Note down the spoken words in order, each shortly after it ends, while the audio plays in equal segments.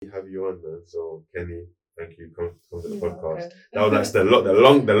you on, man. So Kenny, thank you. Come to the podcast. Okay. That was like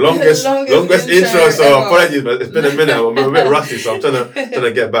the longest intro. So ever. apologies, but it's been a minute. I'm a bit rusty, so I'm trying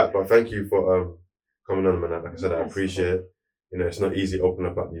to get back. But thank you for coming on, man. Like I said, I appreciate it. You know, it's not easy opening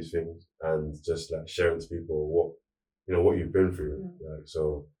up about these things and just like sharing to people what you've been through. Like,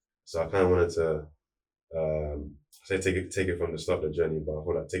 so I kind of wanted to say take it from the start of the journey, but I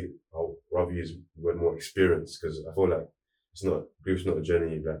feel like I'll rather use the word more experience, because I feel like grief's not a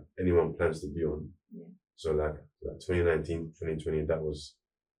journey that anyone plans to be on. Yeah. So like 2019, 2020, that was,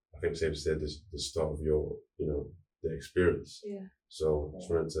 I think safe to say, the start of your, the experience. Yeah. So just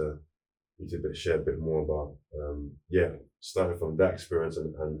wanted to share a bit more about, starting from that experience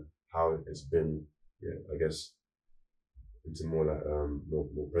and how it's been, I guess, into more like,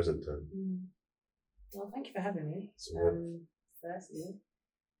 more present time. Well, thank you for having me. Firstly,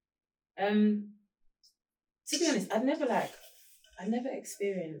 to be honest, I never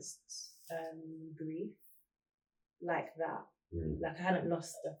experienced grief like that. Like, I hadn't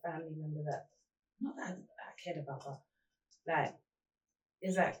lost a family member that, not that I cared about, but like,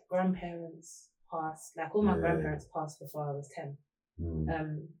 it's like grandparents passed. Like, all my grandparents passed before I was 10.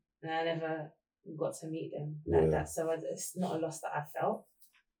 And I never got to meet them like that. So it's not a loss that I felt.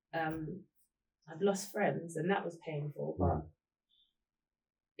 I've lost friends, and that was painful, but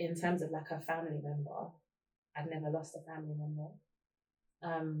in terms of like a family member, I'd never lost a family member.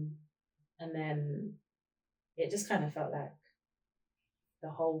 And then it just kind of felt like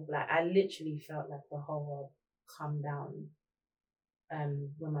I literally felt like the whole world come down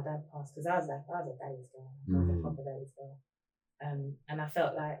when my dad passed, because I was a daddy's girl. I was a proper daddy's girl. And I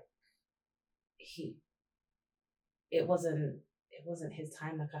felt like it wasn't his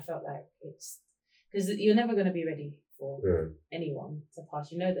time. Like, I felt like it's, because you're never going to be ready for anyone to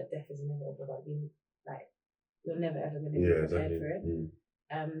pass. You know that death is inevitable, but you're never ever going to be prepared for it.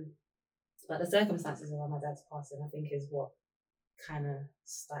 But the circumstances around my dad's passing, I think, is what kind of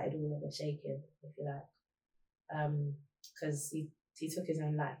started all of the shaking, if you like. Because he took his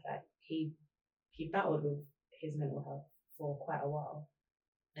own life. Like, he battled with his mental health for quite a while,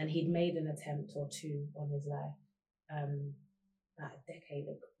 and he'd made an attempt or two on his life, like a decade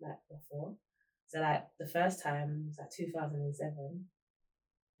before. So like the first time was like 2007,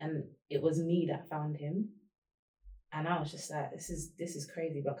 and it was me that found him, and I was just like, this is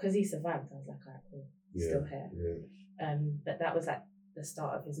crazy. But because he survived, I was like, alright, cool, he's still here. But that was like the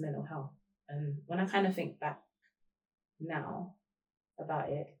start of his mental health. And when I kind of think back now about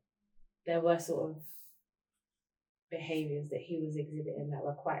it, there were sort of behaviours that he was exhibiting that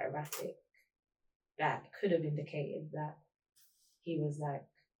were quite erratic, that could have indicated that he was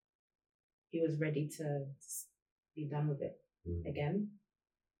ready to be done with it again,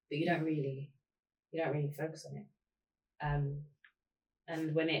 but you don't really focus on it.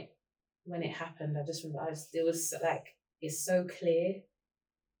 And when it happened, I just realized it was like, it's so clear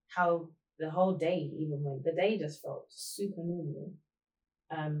how the whole day even went. The day just felt super normal.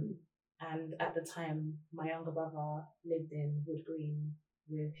 And at the time, my younger brother lived in Wood Green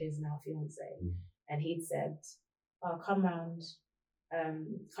with his now fiance, and he'd said, "Oh, come round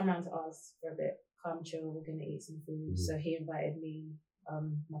to us for a bit, come chill, we're gonna eat some food." So he invited me,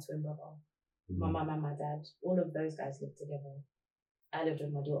 my twin brother, my mum and my dad. All of those guys lived together. I lived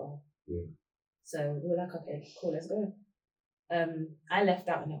with my daughter. So we were like, okay, cool, let's go. I left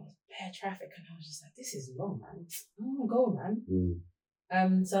out and there was bare traffic, and I was just like, this is long, man. I don't want to go,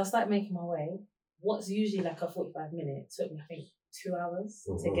 man. So I started making my way. What's usually like a 45 minutes took me, I think, 2 hours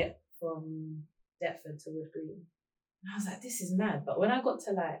to get from Deptford to Wood Green. And I was like, this is mad. But when I got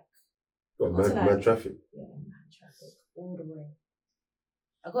to mad traffic. Yeah, mad traffic all the way.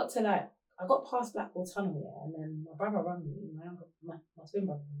 I got past Blackwall Tunnel, and then my brother rang me, my twin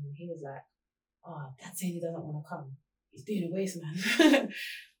brother rang me. He was like, "Oh, Dad's saying he doesn't want to come. He's being a waste man."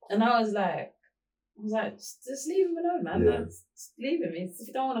 And I was like, just leave him alone, man. Like, just leave him. If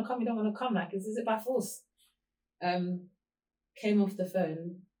you don't want to come, you don't want to come. Like, is it by force? Came off the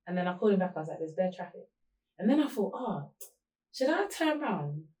phone, and then I called him back. I was like, there's bare traffic. And then I thought, should I turn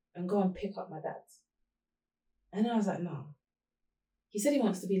around and go and pick up my dad? And then I was like, no. He said he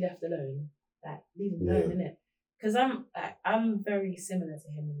wants to be left alone. Like, leave him alone, innit? Because I'm very similar to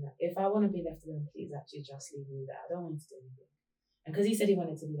him in that if I want to be left alone, please actually just leave me there. I don't want to do anything. And because he said he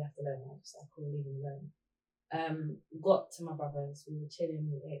wanted to be left alone, I was just like, cool, leave him alone. Got to my brother's, we were chilling,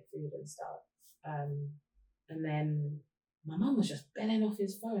 we ate food and stuff. And then my mum was just belling off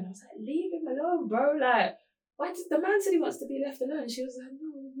his phone. I was like, leave him alone, bro. Like, why did the man said he wants to be left alone? She was like,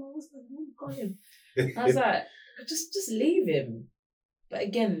 no, mum, what's going on? Got him. I was like, just leave him. But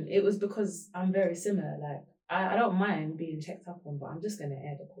again, it was because I'm very similar. Like, I don't mind being checked up on, but I'm just going to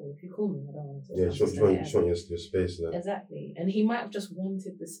air the call. If you call me, I don't want to talk. Yeah, you want your space. Like. Exactly. And he might have just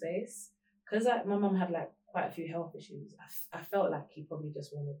wanted the space. Because like, my mum had like quite a few health issues. I felt like he probably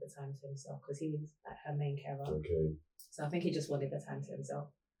just wanted the time to himself because he was like her main carer. Okay. So I think he just wanted the time to himself.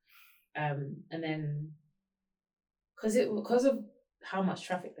 And then, because of how much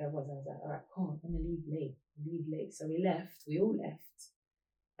traffic there was, I was like, all right, cool, I'm going to leave late. So we all left.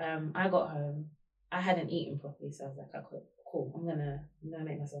 I got home. I hadn't eaten properly, so I was like, okay, cool, I'm gonna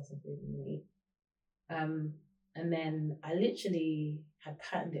make myself some food and eat. And then I literally had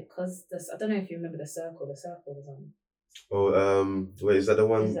patterned it because I don't know if you remember the circle. The circle was on. Oh, wait, is that the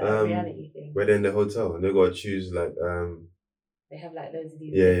one? Is that a reality thing? Where they're in the hotel and they gotta choose like They have like loads of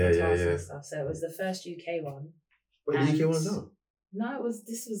these different tasks and stuff. So it was the first UK one. Wait, the UK one's out? No,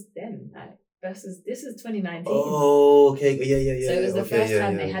 this was then. Like, this is 2019. Oh, okay, yeah. So it was the first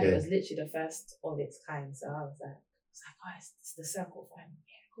time they had it. It was literally the first of its kind. So I was like, oh, it's the circle fine.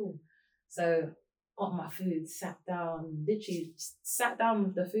 Yeah, cool. So got my food, literally sat down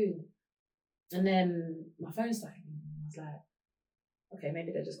with the food, and then my phone started ringing. I was like, okay,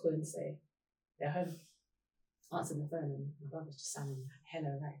 maybe they're just calling to say they're home. Answered the phone, and my brother's just sounding like,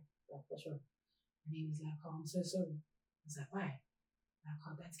 hello, right? Like, what's wrong? And he was like, oh, I'm so sorry. I was like, why? Like,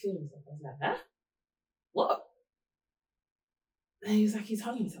 oh, Dad's killed himself. I was like, huh? What? And he was like, he's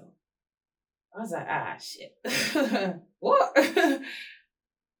hung himself. I was like, shit. What?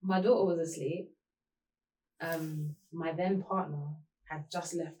 My daughter was asleep. My then partner had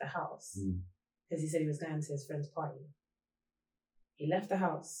just left the house because he said he was going to his friend's party. He left the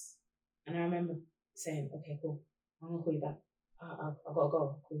house, and I remember saying, okay, cool, I'm gonna call you back. I gotta go,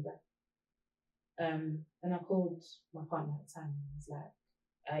 I'll call you back. Then I called my partner at the time, and I was like,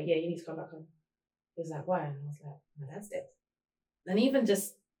 yeah, you need to come back home. He was like, why? And I was like, my dad's dead. And even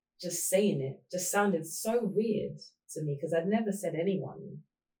just saying it just sounded so weird to me because I'd never said anyone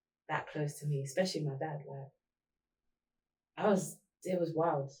that close to me, especially my dad. Like, it was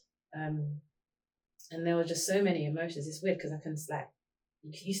wild. And there were just so many emotions. It's weird because I can like,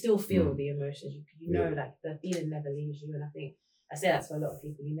 you still feel the emotions. You know, like the feeling never leaves you. And I think I say that to a lot of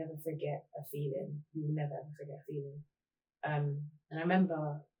people. You never forget a feeling. You will never ever forget a feeling. And I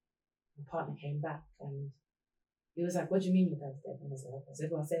remember my partner came back and he was like, "What do you mean your dad's dead?" And I was like, "I said,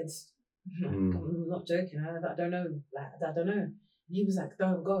 well, I said, I'm not joking. I don't know. Like, I don't know." And he was like,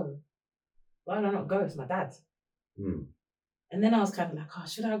 "Don't go." Why do I not go? It's my dad. And then I was kind of like, "Oh,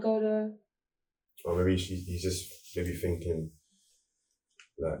 should I go to?" Or maybe he's just maybe thinking,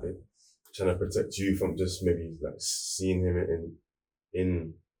 like, trying to protect you from just maybe like seeing him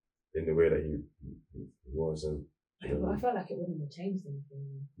in the way that he was. And I felt like it wouldn't have changed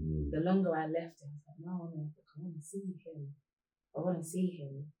anything. The longer I left it, I was like, no, I want to see him. I want to see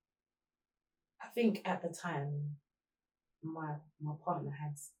him. I think at the time, my partner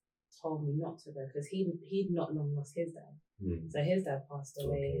had told me not to go because he'd not long lost his dad. So his dad passed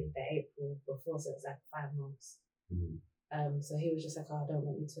away the April before, so it was like 5 months. So he was just like, oh, I don't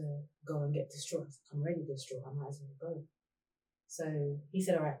want you to go and get distraught. I was like, I'm already distraught, I might as well go. So he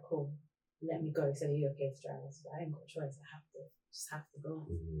said, all right, cool, let me go. He said, are you okay to drive? I said, I ain't got a choice, I have to go.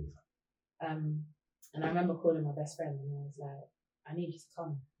 And I remember calling my best friend and I was like, I need you to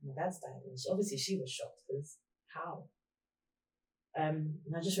come. My dad's died. And obviously she was shocked because how? And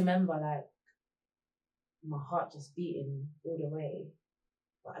I just remember like my heart just beating all the way,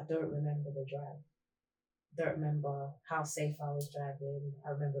 but I don't remember the drive. I don't remember how safe I was driving. I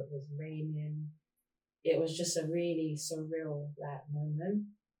remember it was raining. It was just a really surreal like moment.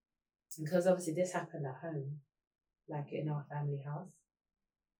 And because obviously this happened at home, like in our family house.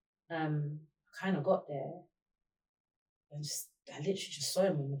 I kind of got there and I literally just saw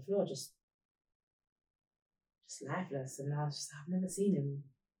him on the floor, just lifeless. And I was just, I've never seen him.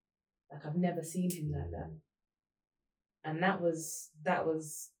 Like, I've never seen him like that. And that was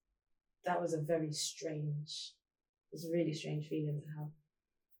a very strange, it was a really strange feeling to have.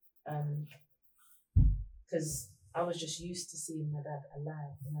 Because I was just used to seeing my dad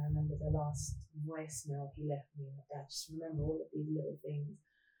alive. And I remember the last voicemail he left me. I just remember all of these little things,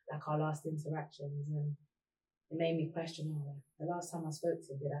 like our last interactions. And it made me question, the last time I spoke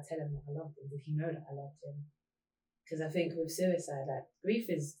to him, did I tell him that I loved him? Did he know that I loved him? Because I think with suicide, like, grief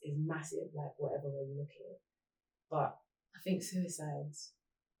is massive, like, whatever way you look at it. But I think suicide,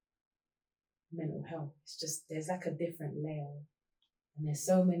 mental health, it's just, there's like a different layer. And there's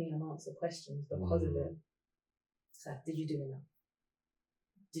so many unanswered questions because of it. It's like, did you do enough?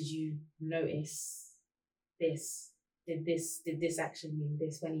 Did you notice this? Did this action mean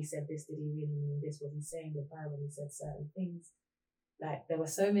this? When he said this, did he really mean this? Was he saying goodbye when he said certain things? Like, there were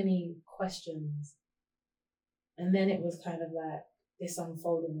so many questions And then it was kind of like this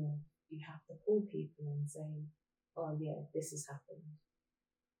unfolding of you have to call people and say, oh yeah, this has happened.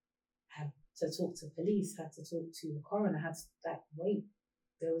 Had to talk to police, had to talk to the coroner, had to wait.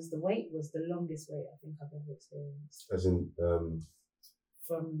 The wait was the longest wait I think I've ever experienced. As in,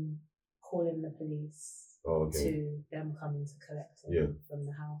 from calling the police to them coming to collect it from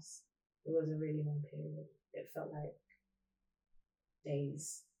the house. It was a really long period. It felt like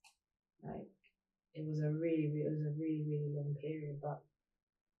days. Like it was a really, really long period. But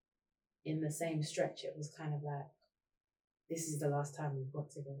in the same stretch, it was kind of like, this is the last time we've got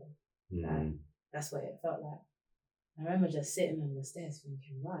together. Like, that's what it felt like. I remember just sitting on the stairs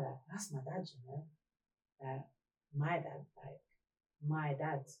thinking, wow, that's my dad, you know? Like, my dad, my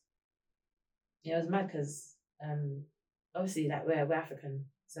dad. It was mad because obviously like we're African,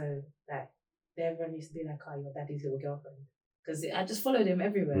 so like everyone used to be like, oh, your daddy's little girlfriend, because I just followed him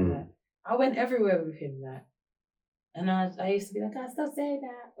everywhere. Like I went everywhere with him, like, and I used to be like, oh, stop saying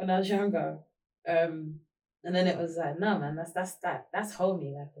that when I was younger. And then it was like, no man, that's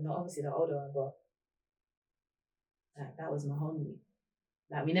homie. Like, and obviously the older I got, like that was my homie.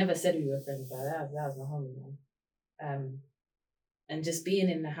 Like we never said we were friends, but that was my homie, man. And just being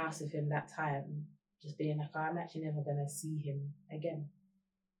in the house with him that time, just being like, oh, I'm actually never gonna see him again.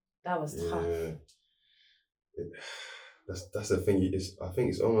 That was tough. That's the thing. I think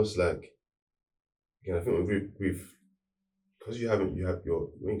it's almost like, again, I think we've because when you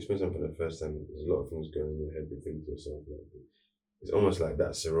experience something for the first time, there's a lot of things going on in your head. You think to yourself, like, it's almost like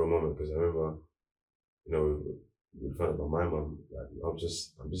that surreal moment. Because I remember, you know, we found out about my mum. Like I'm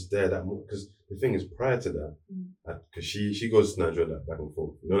just there that moment. Because the thing is, prior to that, because she goes to Nigeria like back and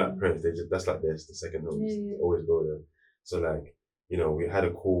forth. You know, like parents, that's like the second home. They always go there. So like, you know, we had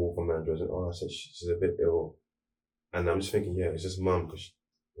a call from Nigeria, and I said she's a bit ill, and I'm just thinking, yeah, it's just mum, because she's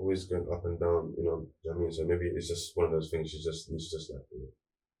always going up and down. You know what I mean? So maybe it's just one of those things. She just needs to just like, you know,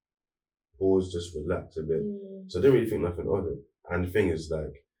 pause, just relax a bit. So I didn't really think nothing of it. And the thing is,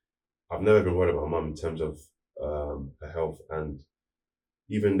 like, I've never been worried about my mum in terms of her health, and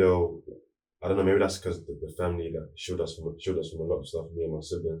even though I don't know, maybe that's because the family that showed us from a lot of stuff, me and my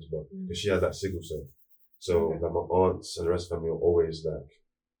siblings, but because she had that sickle cell, so like my aunts and the rest of the family were always like,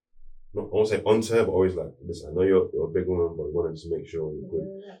 I won't say onto her, but always like, listen, I know you're a big woman, but we wanted to make sure you're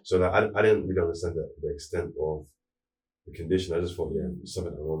good. So like I didn't really understand the extent of the condition. I just thought, yeah, it's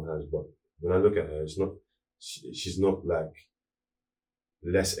something that my mom has. But when I look at her, she's not like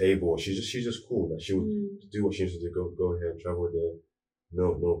less able. She's just cool. Like she would do what she needs to do, go here, travel there,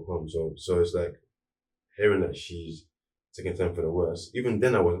 no problem. So it's like hearing that she's taking time for the worst. Even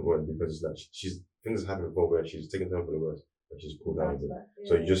then I wasn't worried, because it's like things happen before where she's taking time for the worst, but she's pulled out of it.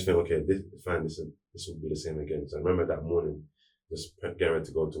 So you just think, okay, this will be the same again. So I remember that morning, just getting ready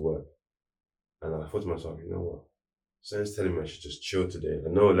to go to work, and I thought to myself, you know what? Someone's telling me I should just chill today. I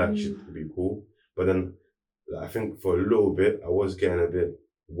know like should be cool, but then I think for a little bit I was getting a bit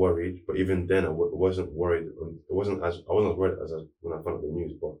worried. But even then I wasn't worried. I wasn't as worried as when I found out the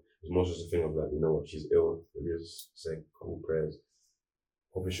news. But it was more just a thing of like, you know what, she's ill. Maybe just say a couple prayers.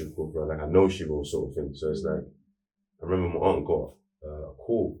 Hoping she'll call for her. Like I know she will, sort of thing. So it's like, I remember my aunt got a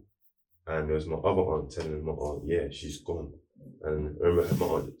call, and there was my other aunt telling my aunt, yeah, she's gone. And I remember my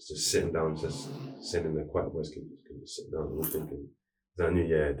aunt just sitting down, just saying in a quiet voice, can you sit down? And I'm thinking, then I knew,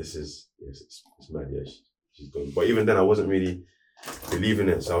 yeah, it's mad, yeah, she's gone. But even then, I wasn't really believing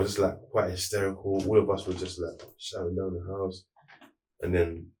it. So I was just like quite hysterical. All of us were just like shouting down the house. And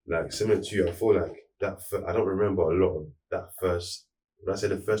then, like, similar to you, I feel like I don't remember a lot of that first, would I say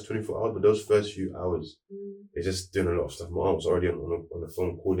the first 24 hours, but those first few hours, it's just doing a lot of stuff. My aunt was already on the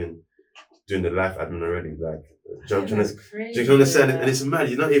phone calling, doing the life admin already, like, do you understand? And it's mad,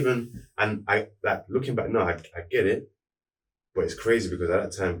 you're not even, and I, like, looking back now, I get it, but it's crazy because at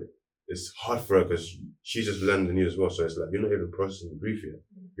that time, it's hard for her because she just learned the news as well. So it's like, you're not even processing the brief yet.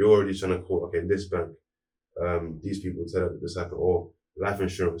 You're already trying to call, okay, this bank, these people tell her that this happened, or life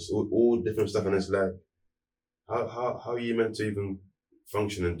insurance, all different stuff. And it's like, how are you meant to even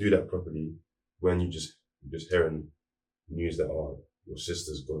function and do that properly when you're just hearing news that, oh, your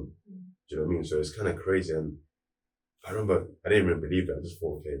sister's gone? Do you know what I mean? So it's kind of crazy. And I remember, I didn't even believe that. I just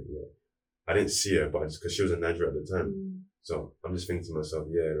thought, okay, yeah. I didn't see her, but because she was in Nigeria at the time. So I'm just thinking to myself,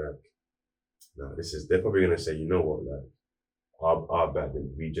 yeah, like, no, they're probably going to say, you know what, like, our bad,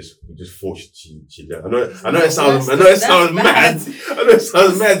 and we just thought she left. I know it sounds mad. I know it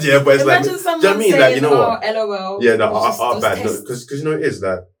sounds mad, yeah, but it's like, do you know what I mean? Like, you know what? LOL. Yeah, no, our bad. Because you know, it is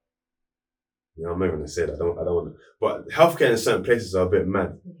like, You know, I'm not even gonna say that. I don't want to. But healthcare in certain places are a bit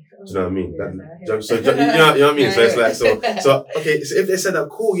mad. Do you know what I mean? You know what I mean? So it's like, so okay, so if they said that,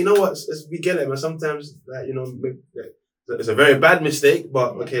 cool, you know what, we get it, but sometimes, like, you know, it's a very bad mistake,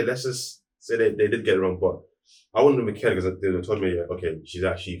 but okay, let's just say they did get it wrong, but I wouldn't have cared because they told me, yeah, okay, she's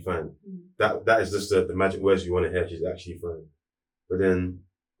actually fine. That is just the magic words you want to hear, she's actually fine. But then,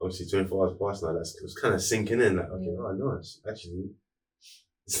 obviously, 24 hours past now, it was kind of sinking in, like, okay, oh no, it's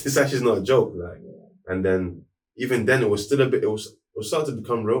actually not a joke, like, and then, even then, it was still a bit, it was starting to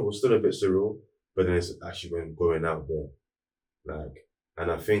become real, it was still a bit surreal, but then it's actually going out there, like,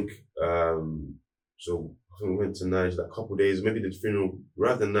 and I think, so I think we went to Nige like a couple of days, maybe the funeral,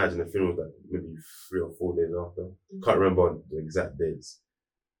 rather than Nige, and the funeral was like maybe 3 or 4 days after. Can't remember the exact dates,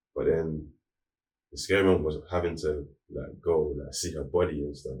 but then the scary moment was having to like go like see her body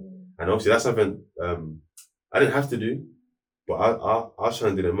and stuff, and obviously that's something I didn't have to do, but I was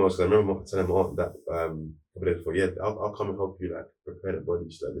trying to do the most. Cause I remember telling my aunt that couple days before, yeah, I'll come and help you like prepare the body.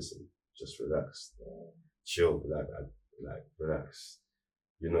 She's like, listen, just relax, chill, like relax.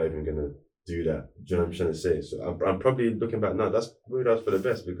 You're not even gonna do that. Do you know what I'm trying to say? So I'm probably looking back now. That's for the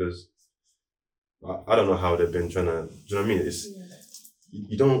best because I don't know how they've been trying to. Do you know what I mean? It's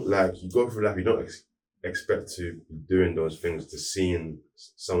you don't like you go through life. You don't expect to be doing those things to seeing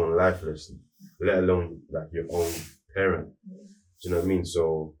someone lifeless, let alone like your own parent. Do you know what I mean?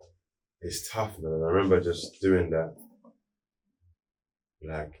 So it's tough, man. And I remember just doing that.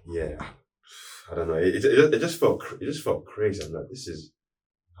 Like, yeah, I don't know. It just felt crazy. I'm like, this is.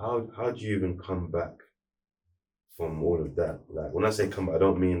 How do you even come back from all of that? Like, when I say come back, I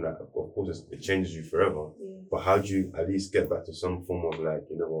don't mean like, of course it changes you forever, but how do you at least get back to some form of like,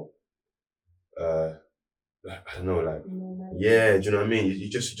 you know what, like, I don't know, like, yeah, do you know what I mean? You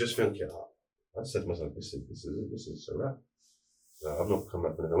just think, yeah, I said to myself, this is a wrap. Like, I'm not coming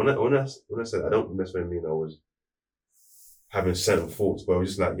back from that. When I said, I don't necessarily mean I was having certain thoughts, but I was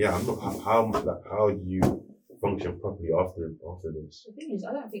just like, yeah, I'm not, how do you function properly after this? The thing is,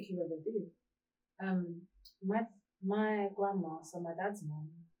 I don't think you ever do. My grandma, so my dad's mom,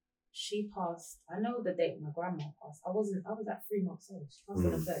 she passed. I know the date my grandma passed. I was like 3 months old. She passed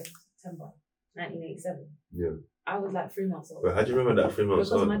on the 3rd of September, 1987. Yeah. I was like 3 months old. But how do you remember that 3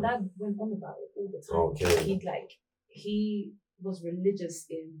 months old? Because my dad went on about it all the time. Okay. He was religious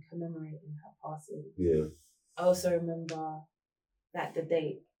in commemorating her passing. Yeah. I also remember that the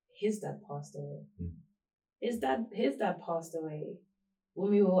date his dad passed away. His dad passed away when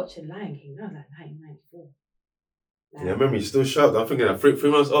we were watching Lion King. That was like 1994. Like, yeah, I remember he's still shocked. I'm thinking like 3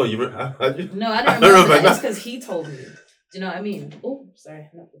 months. Oh, how'd you? No, I don't remember that. It's because he told me. Do you know what I mean? Oh, sorry,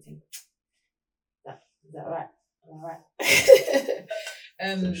 not the thing. Is that right? All right.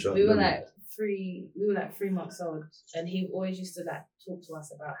 We were like 3 months old, and he always used to like talk to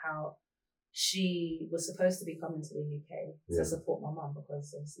us about how she was supposed to be coming to the UK to support my mum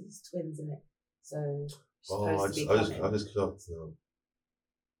because obviously it's twins in it. So. I just clocked now.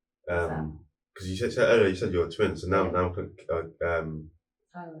 Because you said earlier you were twins, so now I'm Tyler,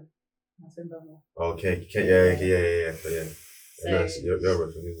 my twin brother. Okay, yeah. So, you're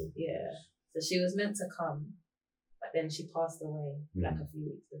right. Yeah. So she was meant to come, but then she passed away like a few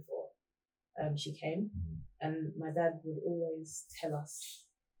weeks before. She came, and my dad would always tell us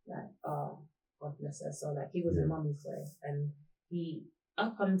like, "Oh, God bless her." So like he was a mummy's boy, and he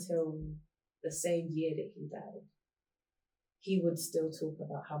up until the same year that he died, he would still talk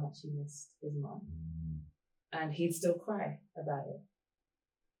about how much he missed his mum. And he'd still cry about it.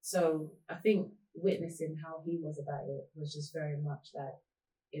 So I think witnessing how he was about it was just very much like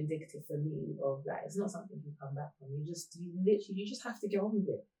indicative for me of like, it's not something you come back from. You just have to get on with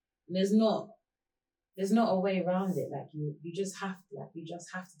it. And there's not a way around it. Like you just have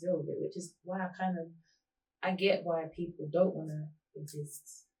to deal with it, which is why I get why people don't want to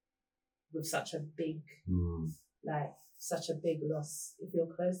exist with such a big, such a big loss. If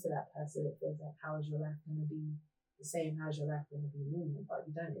you're close to that person, it feels like, how is your life going to be the same? How's your life going to be normal? But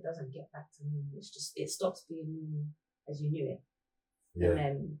it doesn't get back to normal. It's just, it stops being normal as you knew it. Yeah. And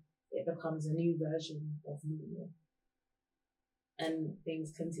then it becomes a new version of normal. And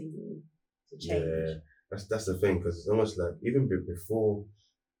things continue to change. Yeah, that's the thing, because it's almost like, even before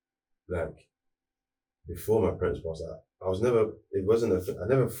my parents passed out, I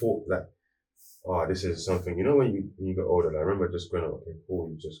never thought like, oh, this is something, you know, when you get older, like, I remember just going, okay,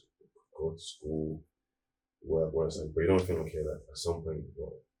 cool, you just go to school, work, but you don't think, okay, like, at some point,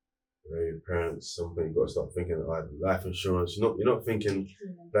 your parents, something you got to start thinking, life insurance. You're not thinking,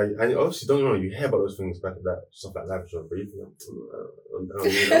 like, and obviously, don't get me wrong, you hear about those things back, that stuff like life insurance, but you think,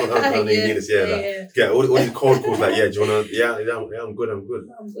 I don't need this, get all these cold calls, like, do you wanna, I'm good. I'm good.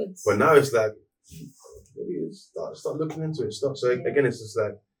 But now it's like, maybe start looking into it. So again, it's just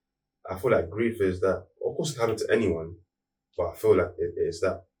like, I feel like grief is that, of course, it can happen to anyone, but I feel like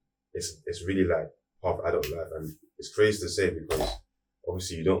it's really like half adult life, and it's crazy to say because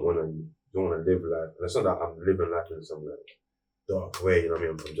obviously you don't want to live life, and it's not that I'm living life in some like dark way, you know what I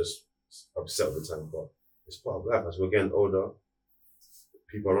mean? I'm just upset all the time, but it's part of life. As we're getting older,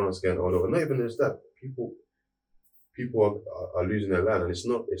 people around us getting older, and not even just that, people are losing their lives, and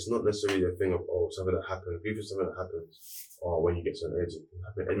it's not necessarily a thing of something that happens. Grief is something that happens when you get to an age. It can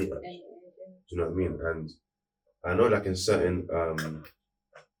happen any age. Do you know what I mean? And I know like in certain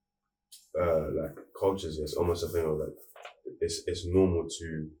like cultures, it's almost a thing of like it's normal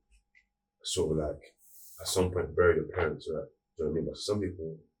to sort of like at some point bury the parents, right? Do you know what I mean? But some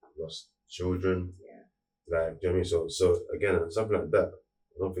people lost children. Yeah. Like, do you know what I mean? So again, something like that,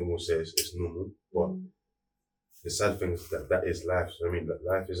 I don't think we'll say it's normal, but the sad thing is that is life. So I mean, like,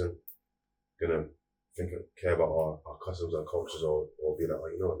 life isn't gonna care about our customs and cultures or be like,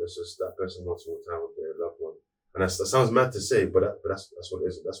 you know what, that's just that person wants more time with their loved one. And that sounds mad to say, but that's what it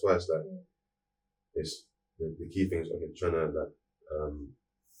is. That's why it's like it's the key thing is okay, trying to like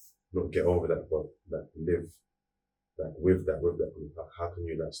not get over that, but like live like with that group. How can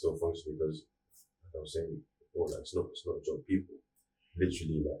you like still function? Because like I was saying before, like it's not a job. People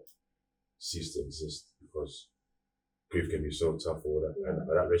literally like cease to exist because grief can be so tough or that, and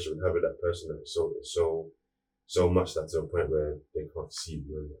that relationship with having that person that is so much that to a point where they can't see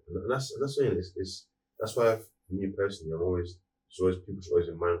beyond that. And that's saying it's that's why me personally, people should always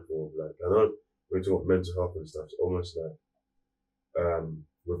be mindful of like, I know when we talk about mental health and stuff, it's almost like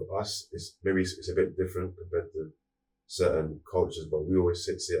with us it's a bit different compared to certain cultures, but we always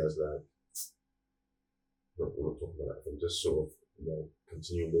see it as like we're not talking about that thing, just sort of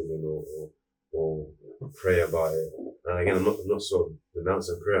continue living or pray about it. And again, I'm not sort of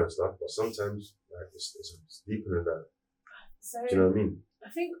denouncing prayer and stuff, but sometimes like it's deeper than that. So do you know what I mean? I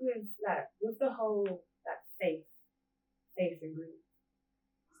think with the whole like faith and grief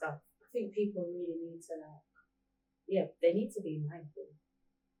stuff, I think people really need to they need to be mindful,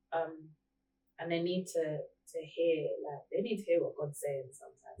 and they need to hear what God's saying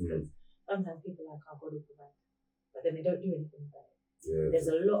sometimes. Because sometimes people are like, God will provide, but then they don't do anything about it. Yeah, there's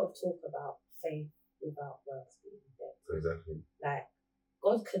a lot of talk about faith without works being dead. Exactly. Like,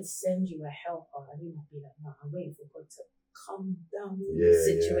 God could send you a helper and you might be like, no, I'm waiting for God to come down in this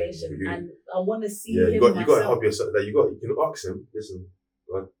situation and I want to see him you got to help yourself. Like, you can ask him, listen,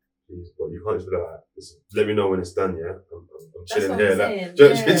 God, please, but you can't just be like, listen, let me know when it's done, yeah? I'm chilling here. Like, do you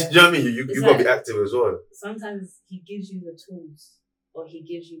know what I mean? You got to be active as well. Sometimes he gives you the tools or he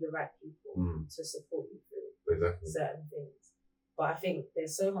gives you the right people to support you through certain things. But I think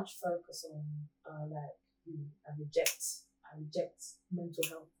there's so much focus on I reject mental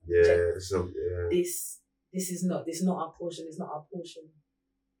health. This is not our portion. It's not our portion.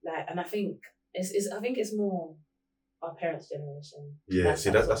 Like, and I think it's more our parents' generation. Yeah, that's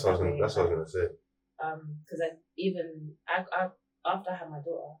what I was gonna say. Because I after I had my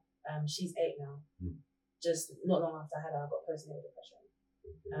daughter, she's 8 now. Just not long after I had her, I got postnatal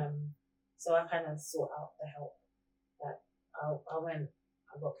depression. So I kind of sought out the help. Like, I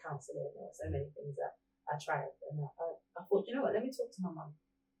got counselling. There were so many things that I tried, and I thought, you know what? Let me talk to my mum.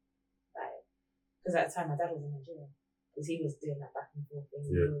 Like, because at the time my dad was in Nigeria, because he was doing that back and forth thing.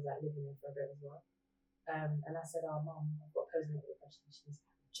 Yeah. He was like living in for a bit as well. And I said, "Oh, Mum, I've got postnatal depression." She was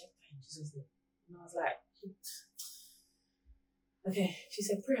like, "Reject that in Jesus' name." And I was like, "Okay." She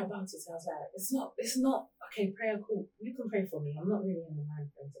said, "Pray about it." So I was like, "It's not okay. Prayer, cool. You can pray for me. I'm not really in the mind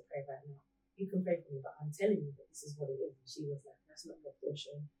frame to pray right now. You can pray for me, but I'm telling you that this is what it is." And she was like, "That's not your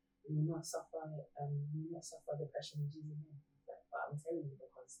portion. You will not suffer. Depression in Jesus' name." Like, but I'm telling you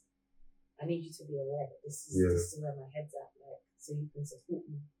because I need you to be aware that this is where my head's at. Like, so you can support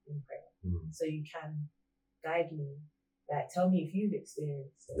me in prayer. So you can guide me. Like, tell me if you've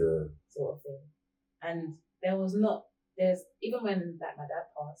experienced it, sort of thing. And there's even when like my dad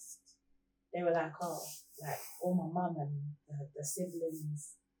passed, they were like, all my mum and the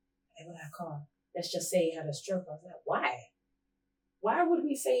siblings, they were like, let's just say he had a stroke. I was like, why? Why would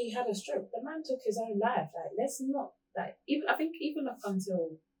we say he had a stroke? The man took his own life. Like, let's not, like, I think even up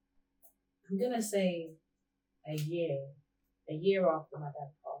until, I'm gonna say a year after my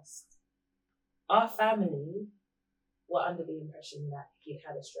dad passed, our family were under the impression that he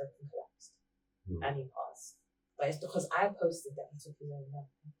had a stroke and collapsed and he passed. But it's because I posted that he took his own life.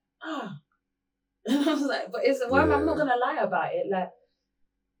 And I was like, but I'm not gonna lie about it. Like,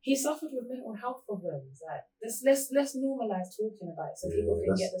 he suffered with mental health problems. Like, let's normalize talking about it so people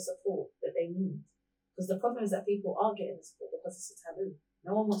can get the support that they need. Because the problem is that people are getting the support because it's a taboo.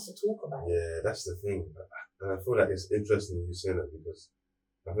 No one wants to talk about it. Yeah, that's the thing. And I feel like it's interesting you saying that because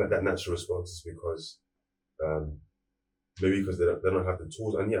I feel like that natural response is because maybe because they don't have the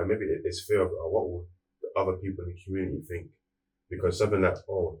tools, and yeah, maybe it's fear of what will the other people in the community think, because something that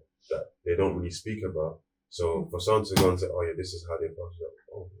that they don't really speak about. So for someone to go and say, oh yeah, this is how they pass it,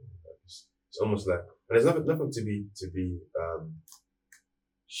 it's almost like, and there's nothing to be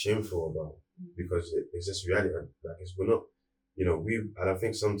shameful about, because it's just reality. And like we're not, and I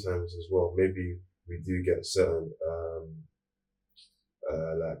think sometimes as well, maybe we do get certain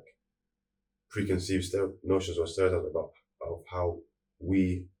like preconceived notions or stereotypes about of how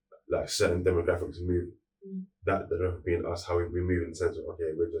we, like, certain demographics move. That don't being us, how we move in the sense of,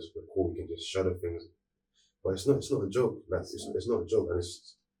 okay, we're cool, we can just shudder things, but it's not a joke. Like it's not a joke, and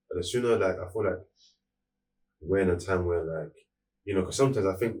the sooner, like, I feel like we're in a time where, like, because sometimes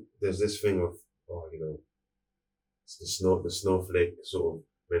I think there's this thing of, it's the snowflake sort of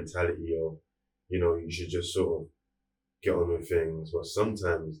mentality of, you should just sort of get on with things, but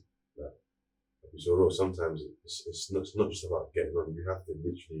sometimes, like, sometimes it's not just about getting on. You have to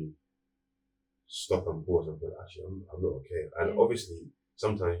literally stop and pause and think, actually, I'm not okay. And obviously,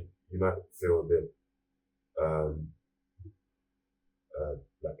 sometimes you might feel a bit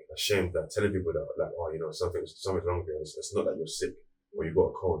like ashamed that telling people that, like, something's wrong with you. It's not that you're sick or you got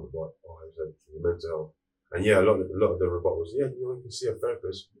a cold, but it's your mental health. And yeah, a lot of the rebuttals, you can see a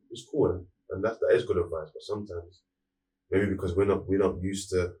therapist. It's cool, and that is good advice. But sometimes, maybe because we're not used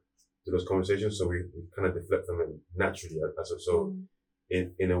to those conversations, so we kind of deflect from it naturally.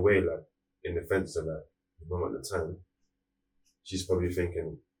 In a way, like, in defense of that, mom at the time, she's probably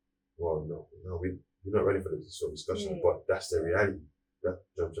thinking, well, no, we're not ready for this sort of discussion. Yeah. But that's the reality. That's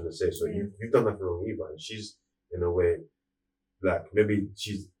what I'm trying to say. So you've done nothing wrong either, and she's, in a way, like, maybe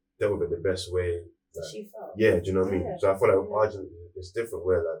she's dealt with it the best way. Like, she felt. Yeah, do you know what I mean? So I feel like Arjun, it's different,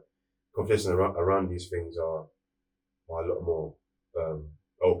 where, like, conversations around these things are a lot more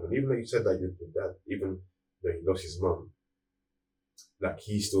open. Even though you said that your dad, even though he lost his mum, like,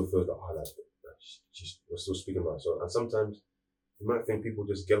 he still feels like, we're still speaking about it. So, and sometimes you might think people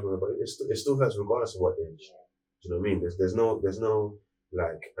just get on it, but it still hurts regardless of what age. Yeah. Do you know what I mean? There's no,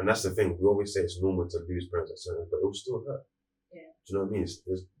 like, and that's the thing. We always say it's normal to lose parents at certain, but it will still hurt. Yeah. Do you know what I mean?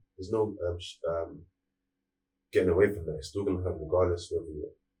 There's no getting away from that. It's still gonna hurt regardless whether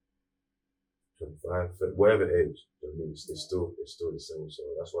you're 25, 30, whatever age. Do you know what I mean? It's still the same. So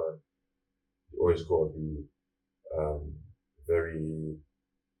that's why you always gotta be very,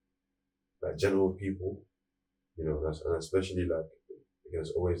 like, gentle with people, and especially, like, again,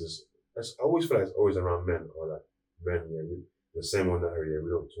 it's always this. I always feel like it's always around men, or like men. Yeah, the same one that area.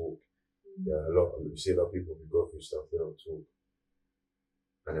 We don't talk. Yeah, you see a lot of people who go through stuff, they don't talk.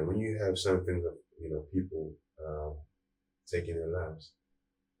 And then when you have certain things of, people taking their lives,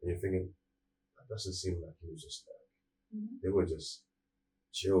 and you're thinking, that doesn't seem like it was just like they were just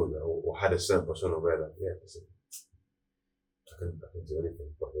chilled, or had a certain persona where, like, yeah, listen, I can do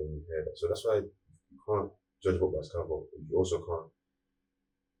anything, but then you hear that. So that's why you can't judge a book by its cover. You also can't.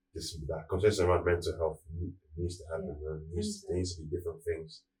 That conversation around mental health needs to happen. There needs to be different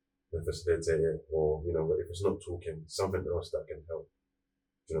things that facilitate it, or if it's not talking, something else that can help.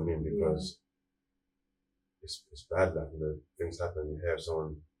 Do you know what I mean? Because it's bad. Like, things happen. You hear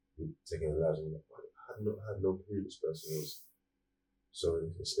someone taking their lives, and you're like, I had no clue this person was. So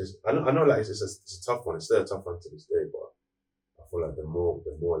I know like it's a tough one. It's still a tough one to this day, but I feel like the more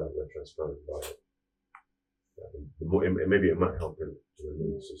like we're transparent about it, the more maybe it might help him. Do you know what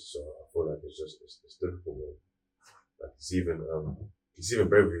I mean? So I feel like it's difficult. Like, it's even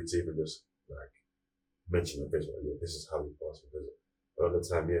bravery to even just, like, mention on Facebook, this is how we pass, because a lot of the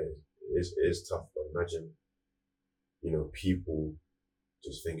time, it is tough. But imagine, people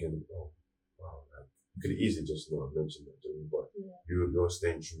just thinking, oh, wow, like, you could easily just not mention that, but you're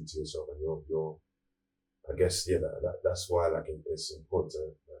staying true to yourself, and you're I guess, that's why, like, it's important to,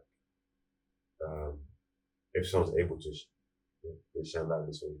 like, if someone's able to shine light on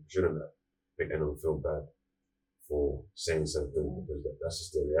this thing, you shouldn't make anyone feel bad for saying something, because that's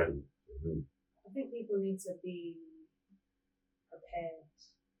just the reality. I think people need to be prepared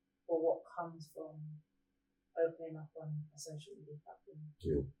for what comes from opening up on a social media platform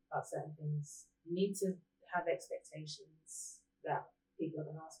about certain things. You need to have expectations that people are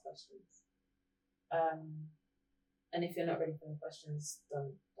going to ask questions. And if you're not ready for the questions,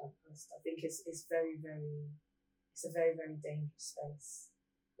 don't post. I think it's very, very, it's a very, very dangerous space,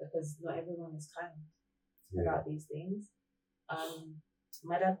 because not everyone is kind about these things.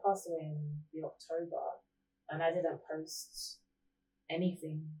 My dad passed away in the October, and I didn't post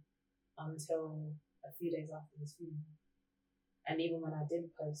anything until a few days after his funeral. And even when I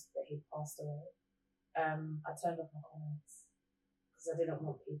did post that he passed away, I turned off my comments because I didn't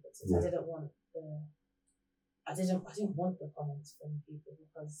want people to. I didn't want the comments from people,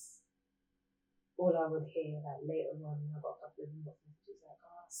 because all I would hear, like, later on, I got a couple of inbox messages like,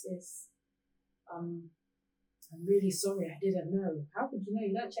 "Oh, sis, I'm really sorry, I didn't know. How could you know?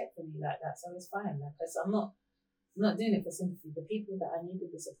 You don't check for me like that, so it's fine." Like, I'm not doing it for sympathy. The people that I needed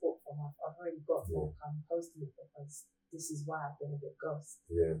the support from, I've already got. Like, I'm posting it because this is why I've been a bit ghost.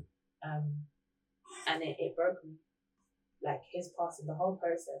 Yeah. And it broke me. Like, his passing, the whole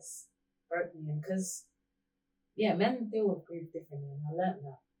process broke me, and because men deal with grief differently, and I learned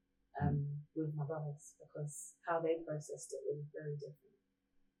that with my brothers, because how they processed it was very different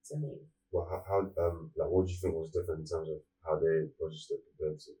to me. Well, how like, what do you think was different in terms of how they processed it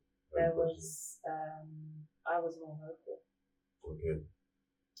compared to? I was more vocal. Okay.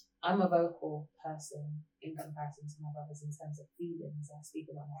 I'm a vocal person in comparison to my brothers in terms of feelings. I speak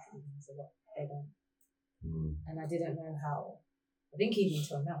about my feelings a lot. They don't. And I didn't know how. I think even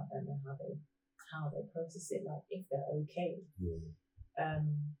till now, I don't know how they process it. Like, if they're okay.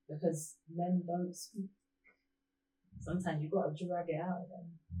 Because men don't speak. Sometimes you've got to drag it out of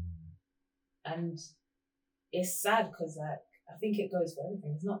them. And it's sad because, like, I think it goes for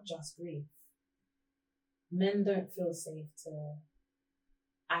everything. It's not just grief. Men don't feel safe to.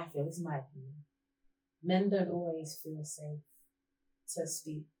 I feel, this is my opinion, men don't always feel safe to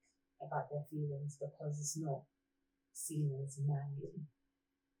speak about their feelings because it's not seen as manly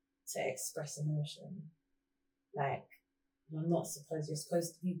to express emotion. Like, you're supposed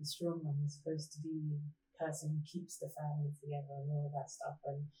to be the strong one, you're supposed to be the person who keeps the family together and all of that stuff.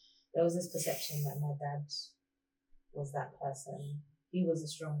 And there was this perception that my dad was that person. He was a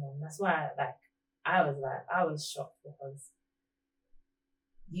strong one. That's why I was shocked, because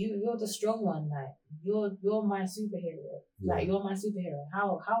you're the strong one. Like, you're my superhero. Like, you're my superhero.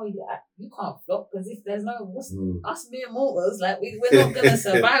 How are you? You can't flop, because if there's no us mere mortals, like, we're not gonna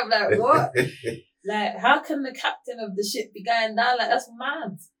survive. Like, what? Like, how can the captain of the ship be going down? Like, that's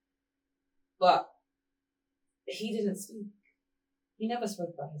mad. But he didn't speak. He never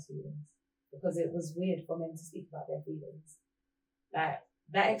spoke about his feelings, because it was weird for men to speak about their feelings. Like,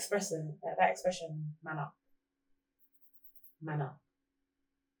 that expression, man up.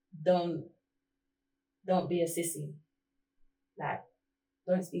 Don't be a sissy. Like,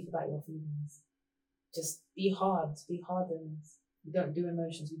 don't speak about your feelings. Just be hardened. We don't do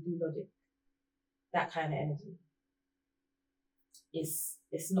emotions, we do logic. That kind of energy.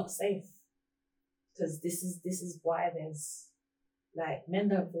 It's not safe. Because this is why there's, like, men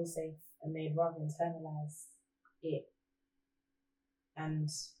don't feel safe, and they'd rather internalize it. And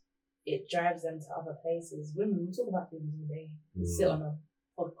it drives them to other places. Women, we talk about feelings all day. Sit on a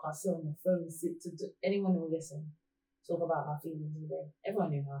podcast, sit on the phone, anyone who will listen, talk about our feelings all day. Everyone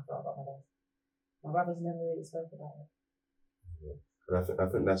knew how I felt about my dad. My brothers never really spoke about it. Yeah. And I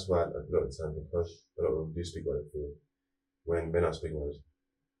think that's why a lot of the time, because a lot of them do speak about it, when men are speaking about it,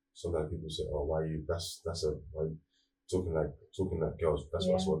 sometimes people say, "Oh, why are you talking like girls?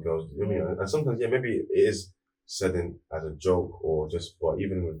 That's what girls do." I mean, and sometimes, maybe it is said as a joke, or just, but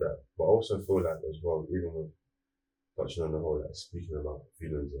even with that, but I also feel like as well, even with touching on the whole, like, speaking about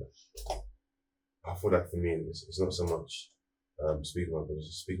feelings, I feel like for me, it's not so much speaking about it, it's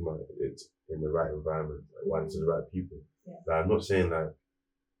just speaking about it in the right environment, like, one to the right people. Like, I'm not saying, like,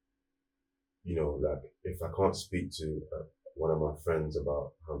 like, if I can't speak to one of my friends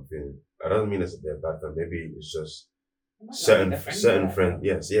about how I'm feeling, I don't mean that they're a bad friend. Maybe it's just certain friends.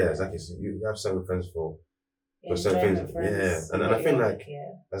 Yes, exactly. So you have certain friends for certain things. Yeah, and I think, like,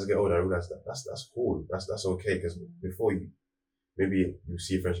 as I get older, I realize that that's cool. That's okay, because before maybe you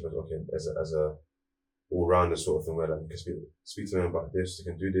see friendship as okay, as a all rounder sort of thing, where, like, you can speak to them about this,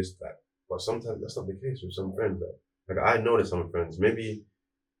 you can do this, that. But sometimes that's not the case with some friends. Like I know that some friends, maybe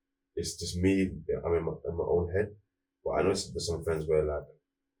it's just me, I'm in my own head, but I know there's some friends where, like,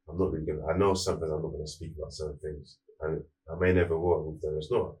 I'm not really I know some friends I'm not gonna speak about certain things, and I may never work with them.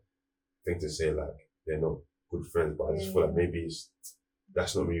 It's not a thing to say, like, they're not good friends, but I just feel like maybe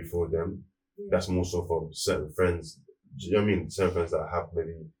that's not really for them. That's more so for certain friends. Do you know what I mean? Certain friends that I have,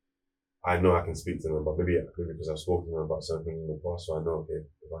 maybe I know I can speak to them, but maybe because I've spoken to them about certain things in the past, so I know, okay,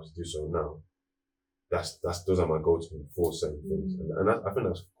 if I should do so now, those are my go-to for certain things, and I think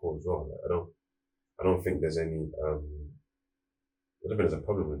that's cool as well. Like, I don't think there's any I don't think there's a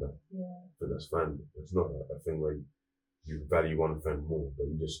problem with that. I think that's fine. It's not a thing where you value one friend more, but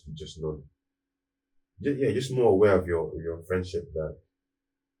you just know. Just more aware of your friendship, that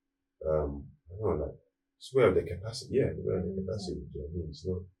I don't know, like, just aware of the capacity. Yeah, aware of the capacity. Do you know what I mean? It's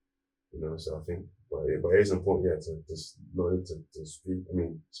not. You know, so I think, but it is important, yeah, to just not only to speak. I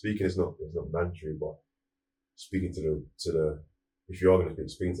mean, speaking is not mandatory, but speaking to the if you are going to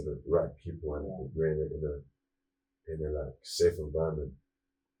speaking to the right people and you're in a like safe environment.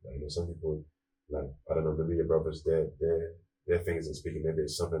 Like, you know, some people, like, I don't know, maybe your brothers, their things in speaking, maybe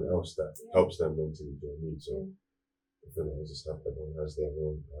it's something else that helps them mentally. Do you know what I mean? So I feel like it's just like everyone has their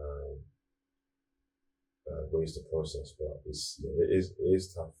own ways to process, but it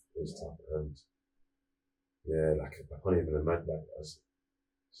is tough. It's tough, and yeah, like I can't even imagine, like, as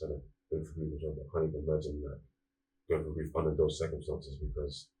sort of going through grief as well, but I can't even imagine like going through grief under those circumstances,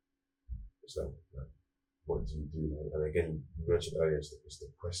 because it's like what do you do? And again, you mentioned earlier, it's the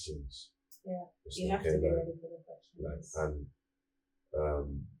questions. Yeah, you have to be ready for the questions. Like,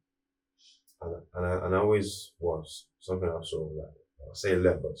 and I always was something I sort of like, I say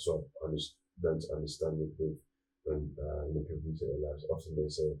let, but sort of learn to understand with when people meet their lives. Often they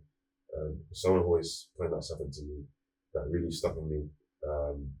say, someone always pointed out something to me that really stuck with me.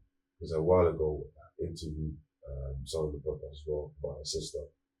 Because a while ago, I interviewed someone on the podcast as well about her sister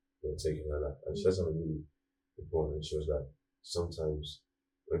taking her life, and she said something really important. And she was like, sometimes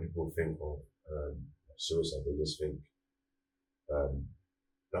when people think of suicide, they just think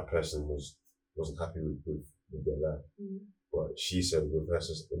that person wasn't happy with their life. But she said with her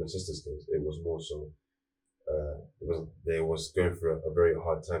sister, in her sister's case, it was more so they was going through a very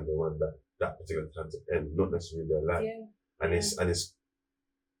hard time. They wanted that particular time to end, not necessarily their life. And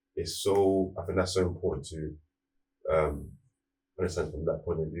it's so, I think that's so important to understand from that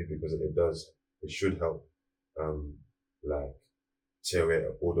point of view, because it should help like tear away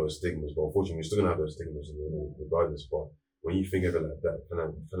all those stigmas. But unfortunately, you're still gonna have those stigmas regardless. But when you think of it like that,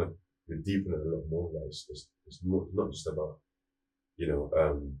 kind of you deepen it a lot more. Like it's more, not just about, you know,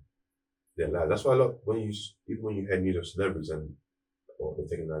 their life. That's why a lot even when you hear news of celebrities or they're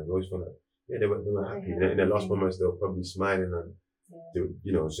taking life, you always feel like, yeah, they were happy. In their last moments, they were probably smiling and they,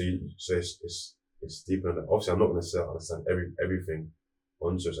 you know. So it's deeper than that. Obviously, I'm not going to say I understand everything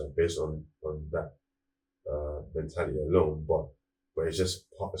on suicide based on that mentality alone, but it's just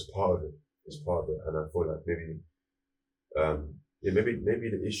it's part of it. It's part of it, and I feel like maybe maybe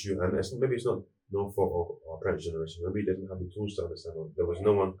the issue, and maybe it's not no fault of our parents' generation. Maybe they didn't have the tools to understand. There was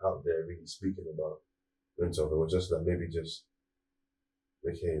no one out there really speaking about mental health. It was just like maybe just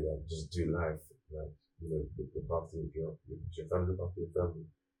okay, like just do life, like, you know, look after your family, look after your family,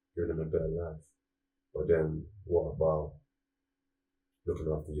 give them a better life. But then what about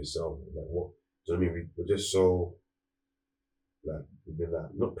looking after yourself? Like, what do you know what I mean? We're just so like, we've been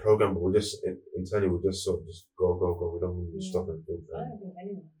like not programmed, but we're just internally we're just sort of just go. We don't really stop and think. I don't think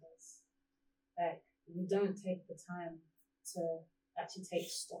anyone does. Like, we don't take the time to actually take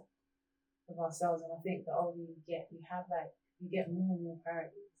stock of ourselves, and I think the older you get, you get more and more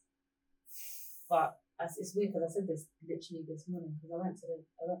priorities. But it's weird because I said this literally this morning, because I went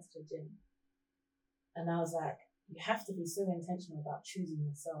to the gym, and I was like, you have to be so intentional about choosing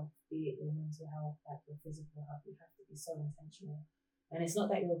yourself, be it your mental health, like your physical health. You have to be so intentional, and it's not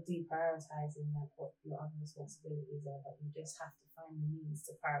that you're deprioritizing like what your other responsibilities are, but you just have to find the means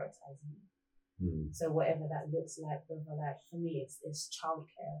to prioritize you. So whatever that looks like, whether, like, for me it's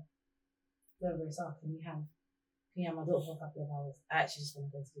childcare, whether it's can you have my daughter for a couple of hours? I actually just want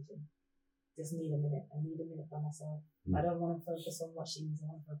to go to the gym. Just need a minute. I need a minute by myself. I don't want to focus on what she needs.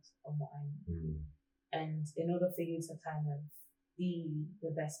 I want to focus on what I need. And in order for you to kind of be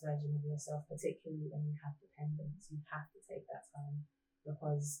the best version of yourself, particularly when you have dependents, you have to take that time,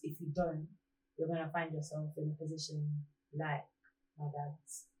 because if you don't, you're going to find yourself in a position like my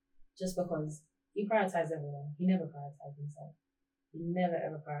dad's. Just because he prioritized everyone, he never prioritized himself. He never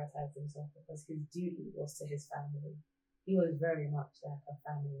ever prioritized himself, because his duty was to his family. He was very much like a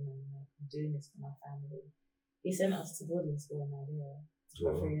family man, like, I'm doing this for my family. He sent us to boarding school in Nigeria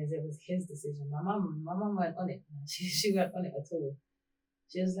for 3 years. It was his decision. My mum weren't on it. She weren't on it at all.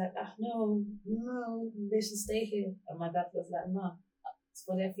 She was like, no, they should stay here. And my dad was like, no, it's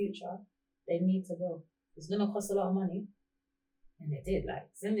for their future. They need to go. It's gonna cost a lot of money. And it did. Like,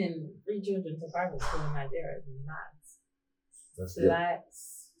 sending 3 children to private school in Nigeria is mad. That's it.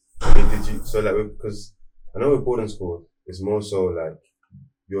 Because I know with boarding school, it's more so like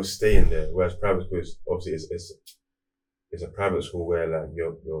you're staying there, whereas private school is obviously it's a private school where like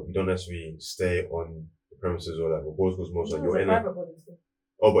you don't necessarily stay on the premises, or like boarding school is more so you're in a boarding school.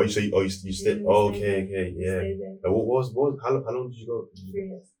 Oh, but you stay. Oh, okay, yeah. And what was how long did you go? 3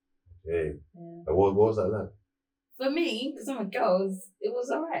 years. Okay. Yeah. And what was that like? For me, because I'm a girl, it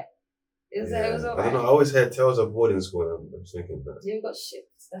was alright. It was alright. I don't know. I always heard tales of boarding school. I'm thinking that you got shipped.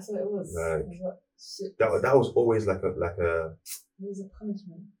 That's what it was. Like, it was that was always like a It was a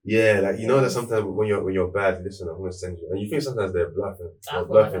punishment. Yeah, like you know that sometimes when you're bad, listen, I'm gonna send you, and you think sometimes they're bluffing. I They're thought I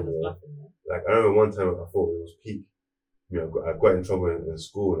bluffing, was yeah. bluffing. Yeah. Like I remember one time I thought it was peak. You know, I got in trouble in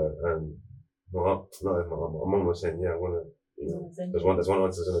school, like, and my mum was saying, yeah, I wanna, you know, there's one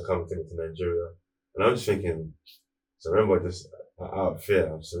auntie's gonna come to me to Nigeria, and I'm just thinking. So I remember just out of fear,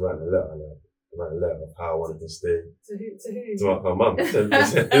 I was just writing a letter of how I wanted to stay. To who? To my mum. I told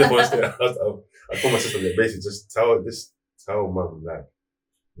my sister that basically just tell mum, like,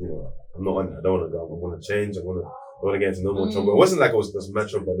 you know, I'm not on it. I don't want to go. I want to change. I want to get into no more trouble. It wasn't like it was this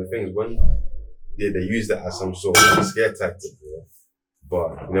match up, but the thing is, when they use that as some sort of scare tactic, yeah.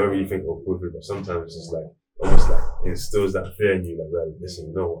 But you never really think it'll prove it. But sometimes it's just like almost like it instills that fear in you. Like, well, listen,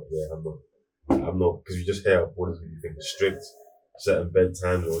 you know what? Yeah, I'm not, because you just hear what is you think is strict, certain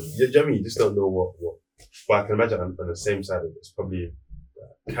bedtimes, or you know what I mean? You just don't know what. But I can imagine on the same side, it's probably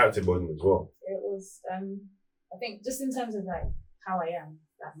character building as well. It was, I think, just in terms of like how I am,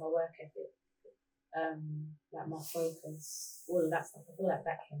 like my work ethic, like my focus, all of that stuff. I feel like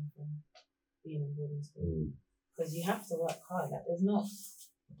that came from being in boarding school, because you have to work hard. Like there's not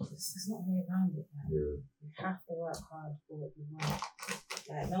a way around it. Like, you have to work hard for what you want.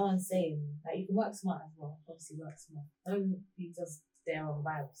 Like no one's saying like you can work smart as well. Obviously work smart. Don't be just there on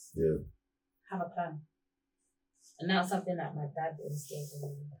vibes. Yeah. Have a plan. And that's something that my dad instilled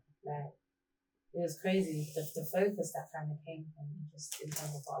in me. Like it was crazy. The focus that kind of came from just in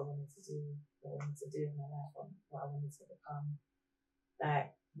terms of what I wanted to do, what I wanted to do in my life, what I wanted to become.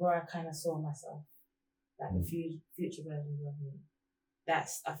 Like where I kind of saw myself, like the future versions of me.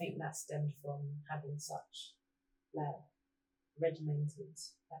 I think that stemmed from having such like regimented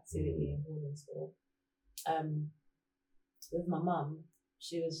activity in boarding school. With my mum,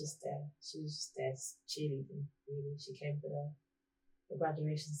 she was just there. She was just there cheerleading, really. She came for the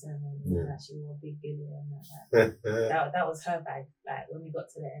graduation ceremony and that she wore a big billy and that was her bag. Like when we got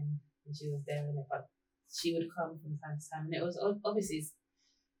to the end and she was there in it, but she would come from time to time, and it was obviously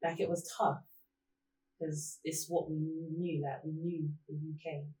like it was tough because it's what we knew. Like we knew the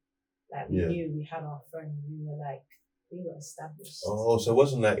UK, like we knew we had our friends. We were established. Oh, so it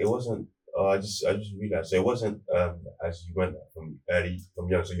wasn't. I just realized. So it wasn't as you went from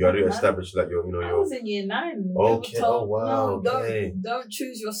young. So you already established that I was in year 9. Okay. Told, wow. No, okay. Don't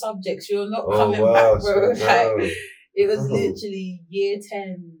choose your subjects. You're not coming back, bro. So, like it was literally year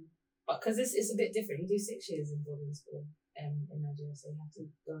 10. But because it's a bit different. You do 6 years in boarding school in Nigeria, so you have to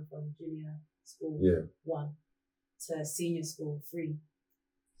go from junior school 1 to senior school 3.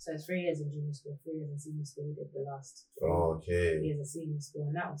 So it's 3 years in junior school, 3 years in senior school. We did the last 3 years of senior school,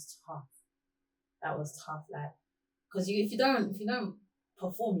 and that was tough. Like, because if you don't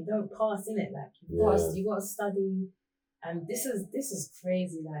perform, you don't pass in it. Like you got to study, and this is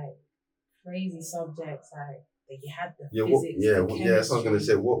crazy. Like crazy subjects. Like that you had the physics. That's what I was gonna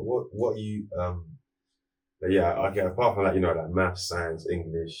say. What you okay. Apart from like maths, science,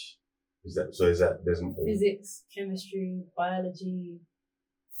 English, is that there's physics, chemistry, biology.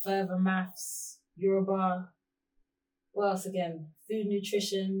 Further maths, Yoruba, what else again? Food,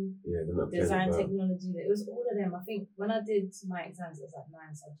 nutrition, design, technology. It was all of them. I think when I did my exams, it was like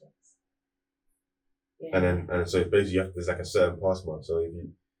 9 subjects. Yeah. And so basically there's like a certain pass mark. So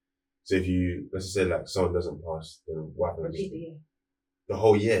if you let's just say like someone doesn't pass, then what happens? Repeat the year. The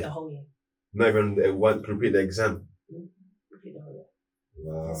whole year. The whole year. Not even they want to repeat the exam. Repeat the whole year.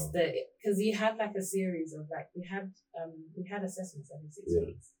 Wow. Because you had like a series of like we had assessments every 6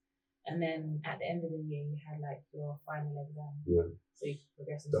 weeks, and then at the end of the year you had like your final exam. Yeah. So you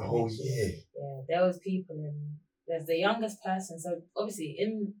progress into the whole year. Yeah, there was people there's the youngest person. So obviously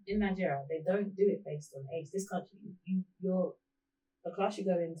in Nigeria they don't do it based on age. This country, the class you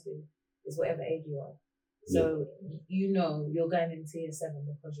go into is whatever age you are. So you're going into year 7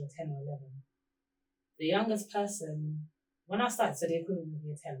 because you're 10 or 11. The youngest person. When I started, so the equivalent of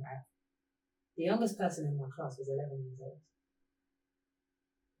year 10, right? The youngest person in my class was 11 years old.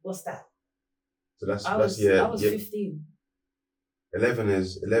 What's that? So I was 15. 11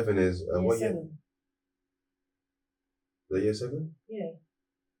 is what 7. year? The year 7? Yeah.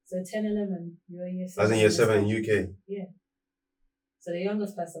 So 10, 11, you're year 7. As in year 7 in UK? Yeah. So the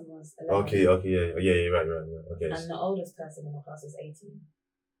youngest person was 11. Okay, yeah, right. Okay. And the oldest person in my class was 18.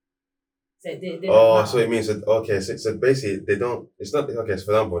 So so it means that so basically they don't. It's not okay. So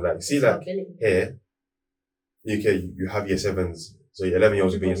for example, like see like here, UK, you have year 7s. So your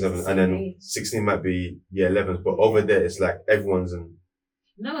 11-year-olds will be year 7, and then 16 might be year 11s. But over there, it's like everyone's in.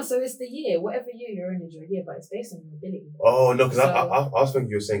 No, so it's the year. Whatever year you're in is your year, but it's based on your ability. Oh no, because I was thinking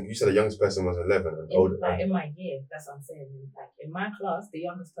you said the youngest person was 11 and older. Like in my year, that's what I'm saying. Like in my class, the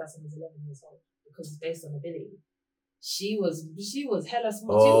youngest person was 11 years old because it's based on ability. She was hella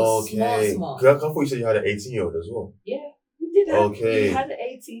smart. She was smart. Because I thought you said you had an 18-year-old as well. Yeah, we did have. Okay. We had an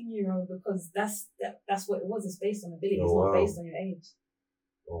 18-year-old because that's what it was. It's based on ability. It's not based on your age.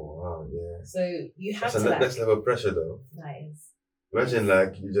 Oh wow, yeah. So you have that's to. That's next level of pressure, though. That is. Imagine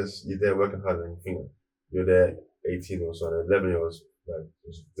like you're there working hard and you think you're there 18 or so, and 11-year-olds like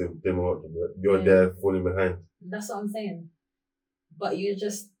just demo you're there falling behind. That's what I'm saying. But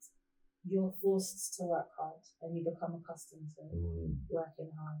you're forced to work hard and you become accustomed to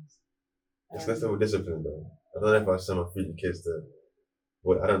working hard. It's next level discipline, though. I don't know if I send my future kids to.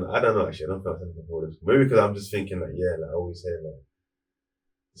 Well, I don't know actually. I don't think I send them to boarding school. Maybe because I'm just thinking like, I always hear like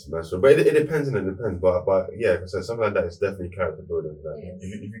it's massive. But it depends and it depends. But yeah, so something like that is definitely character building. Like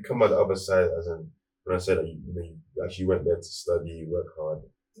if you come out the other side, as in when I said that you actually went there to study, work hard,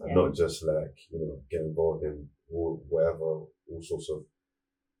 and not just like get involved in whatever all sorts of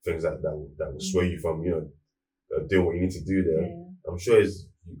things that will sway you from doing what you need to do there. Yeah. I'm sure you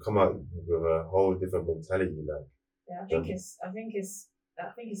come out with a whole different mentality. Like I think it's a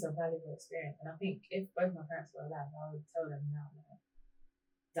valuable experience, and I think if both my parents were alive, I would tell them now.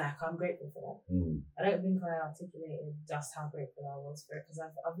 Like I'm grateful for that. I don't think I articulated just how grateful I was for it because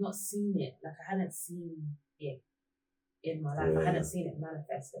I've not seen it. Like I hadn't seen it in my life. I hadn't seen it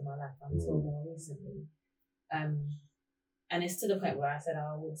manifest in my life until more recently. And it's to the point where I said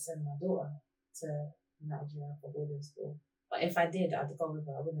I would send my daughter to Nigeria for boarding school. But if I did, I'd go with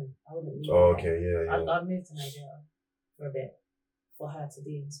her. I wouldn't leave her. Okay, yeah. I'd move to Nigeria for a bit for her to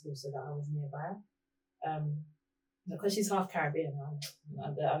be in school so that I was nearby. Because she's half Caribbean, I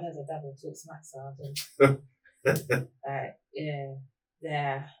know the dad will talk smack, so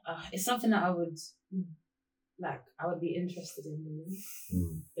it's something that I would be interested in doing.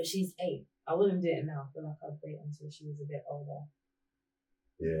 But she's 8. I wouldn't do it now. I feel like I'd wait until she was a bit older.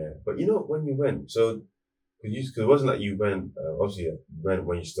 Yeah, but when you went, so because it wasn't like you went. Obviously, you went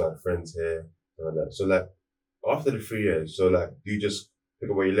when you started friends here and all that. So like after the 3 years, so like do you just pick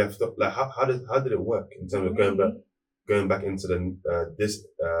up where you left off? Like how did it work in terms of going back into the this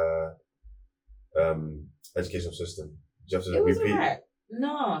educational system? Just it was alright.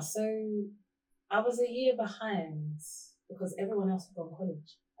 No, so I was a year behind because everyone else had gone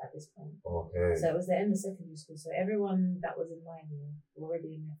college at this point. Okay. So it was the end of secondary school. So everyone that was in my year were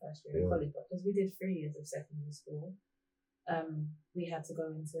already in their first year of college, but because we did 3 years of secondary school, we had to go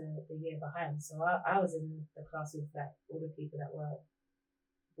into the year behind. So I was in the class with like all the people that were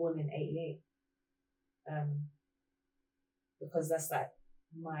born in 88. Because that's like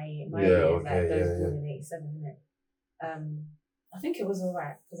my year, like those born in 87, isn't it? I think it was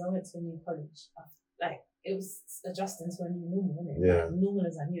alright because I went to a new college. It was adjusting to a new normal, isn't it? Yeah. Like, normal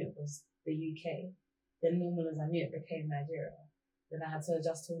as I knew it was the UK. Then normal as I knew it became Nigeria. Then I had to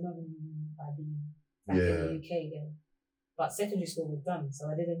adjust to another normal by being back in the UK again. But secondary school was done, so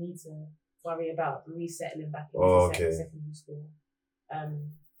I didn't need to worry about resettling back into secondary school.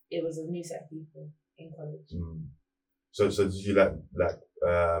 It was a new set of people in college. So did you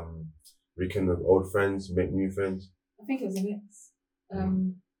rekindle with old friends, make new friends? I think it was a mix.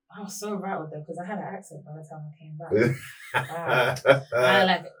 I was so rattled though because I had an accent by the time I came back.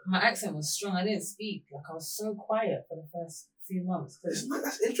 My accent was strong. I didn't speak. Like I was so quiet for the first few months. That's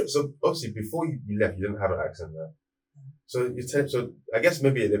interesting. So obviously before you left, you didn't have an accent there. So I guess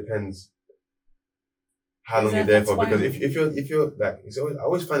maybe it depends how long you're there for. Because if you're like, I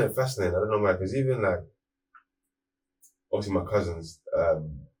always find it fascinating. I don't know why. Because even like, obviously my cousins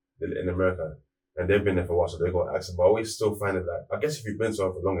in America. And they've been there for a while, so they've got accent. But I always still find it like, I guess if you've been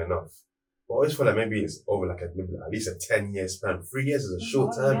somewhere for long enough, but I always feel like maybe it's over like maybe at least a 10-year span. 3 years is a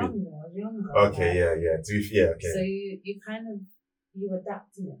short time. Younger. Okay, yeah. Okay. So you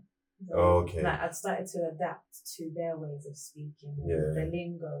adapt in it. So, okay. Like I'd started to adapt to their ways of speaking. Yeah. The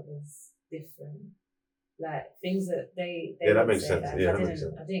lingo was different. Like things that they that makes say, sense. Like, that makes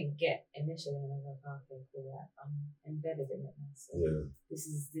sense. I didn't get initially, and I was like, okay, cool. Like, I'm embedded in it now. So this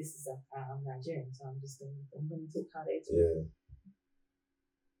is I'm Nigerian, so I'm gonna talk how they talk.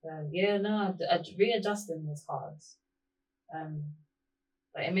 Readjusting was hard.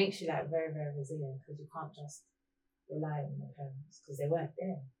 But it makes you like very, very resilient because you can't just rely on your parents because they weren't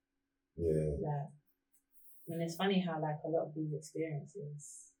there. Yeah. Like, and it's funny how like a lot of these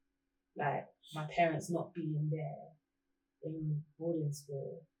experiences, like my parents not being there in boarding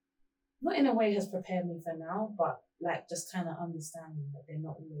school, not in a way has prepared me for now, but like just kind of understanding that they're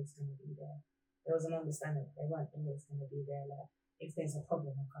not always going to be there. There was an understanding that they weren't always going to be there. Like if there's a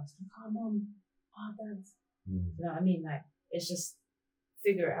problem, I can't just like, mom, dad. You know what I mean? Like it's just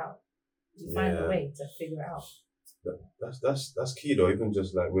figure it out. You find a way to figure it out. That's key though, even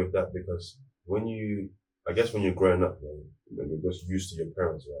just like with that, because when you I guess when you're growing up, man, you're just used to your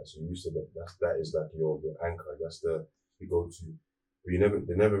parents, right? So you're used to that. That is like your anchor. That's the you go to. But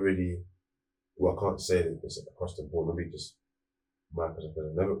they never really. Well, I can't say that it's across the board. Maybe just my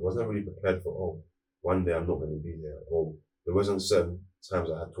perspective. Was never really prepared for. Oh, one day I'm not going to be here. Or there wasn't certain times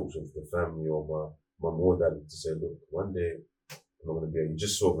I had talks with the family or my mom or dad to say, look, one day I'm not going to be here. You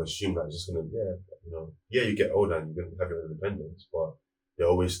just sort of assume that it's just going to be, yeah, you get older and you're going to have your independence, but they're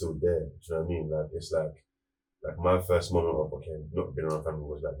always still there. Do you know what I mean? Like, it's like my first moment of, okay, not being around family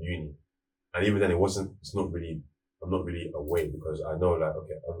was like uni. And even then I'm not really away because I know like,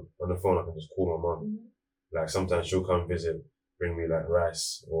 okay, on the phone I can just call my mom. Mm-hmm. Like sometimes she'll come visit, bring me like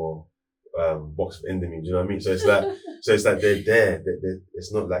rice or box of Indomie, do you know what I mean? So it's like they're there.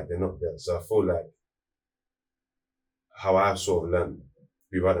 It's not like they're not there. So I feel like how I've sort of learned to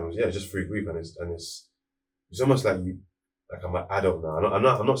be right was just through grief, and it's almost like like I'm an adult now. I'm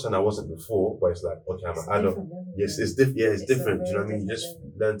not saying I wasn't before, but it's like okay, I'm an adult. Yes, it's different. Yeah, it's different. Do you know what I mean? You just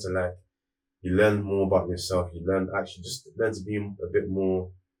learn to like you learn more about yourself. You learn just learn to be a bit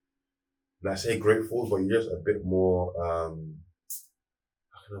more. Like say grateful, but you're just a bit more. How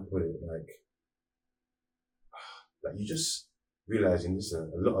can I put it? Like you just realizing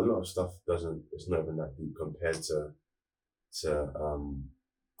listen, a lot of stuff it's not even that deep compared to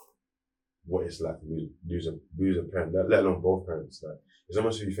what it's like to lose a parent, let alone both parents. Like it's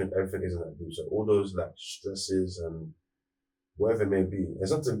almost like you think everything isn't that deep. So all those like stresses and whatever it may be,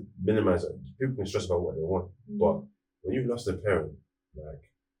 it's not to minimize it. People can stress about what they want, but when you lost a parent,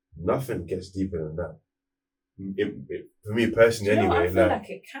 like nothing gets deeper than that. For me personally, anyway, I feel like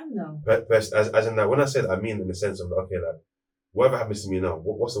it can though. As in that, when I said, I mean in the sense of okay, like whatever happens to me now,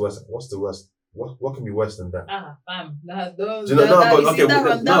 what's the worst? What's the worst? What can be worse than that? Fam. Do you know? What do you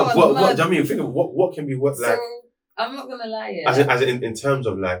know I mean? Think of what can be worse. Like, I'm not gonna lie, yeah. As in terms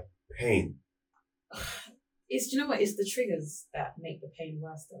of like pain. Do you know what? It's the triggers that make the pain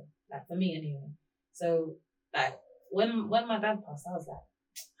worse though. Like for me anyway. So like when my dad passed, I was like,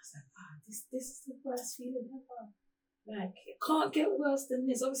 this is the worst feeling ever. Like it can't get worse than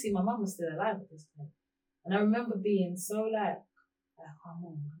this. Obviously my mum was still alive at this point. And I remember being so like, oh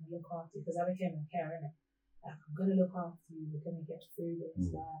mum, I'm gonna look after you because I became a carer, innit? Like I'm gonna look after you, we're gonna get through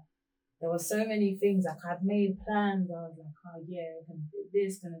this. Like there were so many things like I'd made plans. I was like, oh yeah, we're gonna do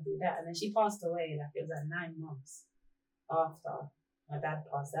this, gonna do that. And then she passed away, like it was like 9 months after my dad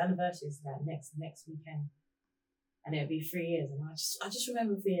passed. The anniversary is like next weekend. And it'll be 3 years. And I just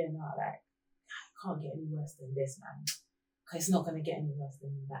remember feeling like it can't get any worse than this, man. It's not gonna get any worse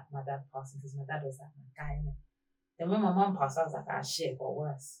than that my dad passing because my dad was like my guy, innit? Then when my mum passed, I was like, shit, got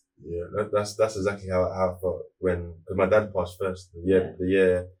worse. Yeah, that's exactly how I felt because my dad passed first. The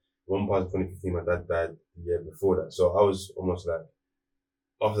year one passed in 2015, my dad died the year before that. So I was almost like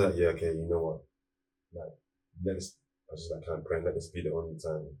after that year, okay, you know what? Like I was just like kind of praying, let this be the only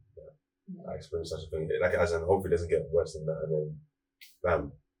time that I experience such a thing. Like as in hopefully it doesn't get worse than that, and then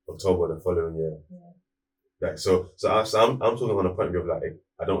bam, October the following year. Yeah. Like so I'm talking on a point of view of like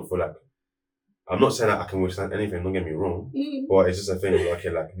I don't feel like I'm not saying that I can withstand anything, don't get me wrong, but it's just a thing of okay,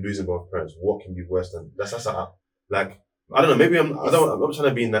 like losing both parents, what can be worse than that's like I don't know, maybe I'm not trying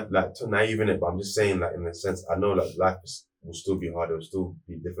to be like too naive in it, but I'm just saying like in a sense I know like life will still be hard, there'll still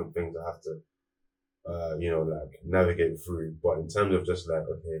be different things I have to like navigate through. But in terms of just like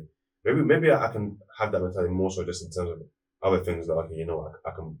okay, maybe I can have that mentality more so just in terms of other things like okay,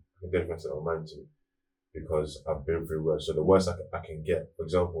 I can get things that I'm mind to because I've been through worse. So the worst I can get, for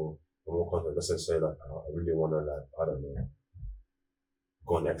example, for more content, let's just say like I really want to like I don't know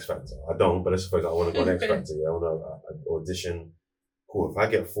go on X Factor. I don't, but let's suppose I want to go on X Factor. Yeah, I want to audition. Cool. If I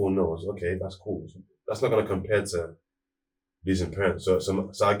get 4 no's, okay, that's cool. That's not going to compare to losing parents.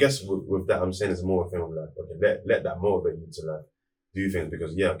 So I guess with that, I'm saying it's more a thing of like, okay, let that motivate you to like do things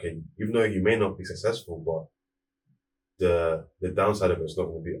because yeah, okay, even though you may not be successful, but the downside of it is not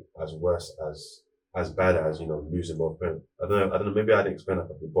going to be as worse as bad as losing both parents. I don't know. Maybe I didn't explain that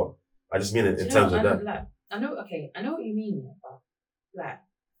properly, but I just mean it in terms of that. Like, I know what you mean, but like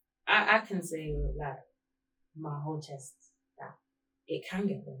I can say like my whole chest that it can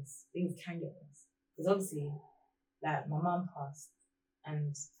get worse. Things can get worse because obviously, like my mum passed,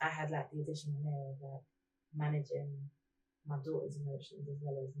 and I had like the additional layer of like managing my daughter's emotions as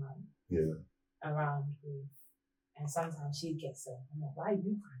well as mine. Yeah. Around grief, and sometimes she gets it. I'm like, why are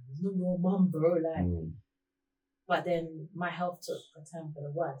you crying? It's not your mum, bro. Like, but then my health took a turn for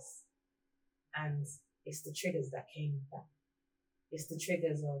the worse, and it's the triggers that came with that. It's the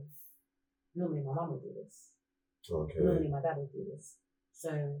triggers of normally my mum would do this. Okay. Normally my dad would do this.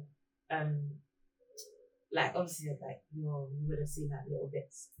 So, like obviously, like you would have seen that little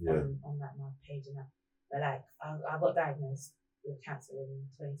bits on like my page and that. But like, I got diagnosed with cancer in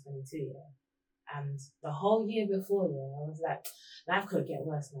 2022, yeah. And the whole year before, yeah, I was like, life could get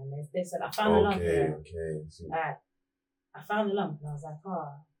worse, man. They said, I found a lump, yeah. Like, I found a lump, and I was like,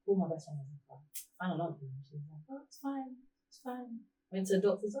 call my best friend. I was like, I found a lump. And she was like, it's fine. Went to the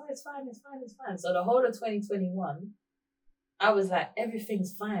doctors, it's fine. So the whole of 2021, I was like,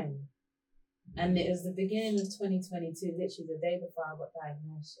 everything's fine. And it was the beginning of 2022, literally the day before I got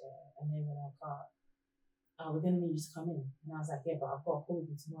diagnosed, and they were like, we're going to need you to come in. And I was like, yeah, but I've got a call with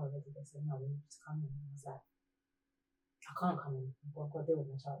you tomorrow. They said, no, we need you to come in. And I was like, I can't come in. I've got to deal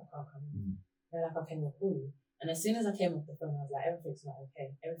with my child. I can't come in. They're like, okay, we'll call you. And as soon as I came off the phone, I was like, everything's not okay.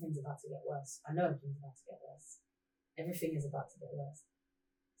 Everything's about to get worse. I know everything's about to get worse. Everything is about to get worse.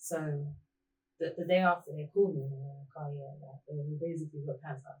 So the day after they called me, and they were like, we basically got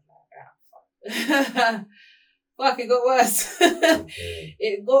cancer. I was like, fuck. Fuck, it got worse.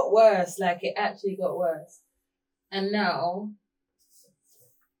 It got worse. Like, it actually got worse. And now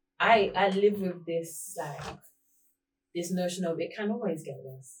I live with this, like, this notion of it can always get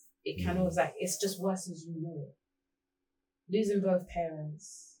worse. It can always, like, it's just worse as you know it. Losing both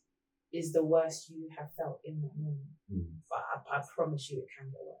parents is the worst you have felt in that moment. But I promise you it can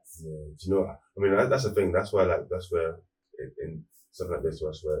get worse. Yeah, do you know what? I mean, that's the thing. That's where in something like this,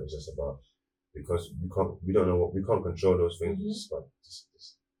 where it's just about, because we don't know what, we can't control those things. Just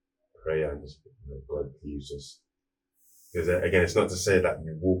pray and just, God, please just. Because again, it's not to say that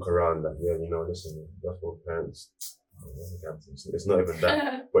you walk around like, listen, that's what parents. It's not even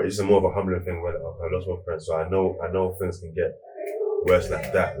that, but it's more of a humbling thing where I lost my parents, so I know things can get worse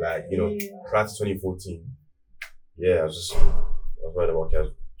like that. Like, prior to 2014, I was worried about kids.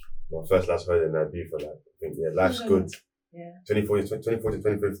 My first last holiday in Ibiza, like, I think, life's good. 2014,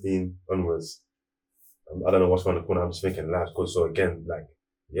 2015 onwards, I don't know what's around the corner. I'm just thinking life's good. So again, like,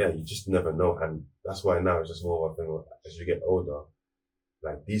 you just never know. And that's why now it's just more of a thing, as you get older,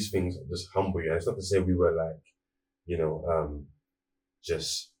 like, these things just humble you. And it's not to say we were like,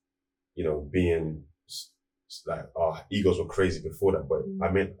 being like, our egos were crazy before that. But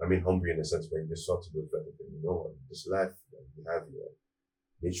I mean humble you in the sense where you just start to reflect, this life that we have here,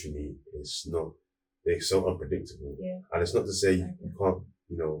 literally, it's so unpredictable. And it's not to say you can't,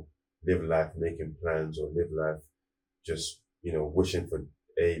 live life making plans or live life just, wishing for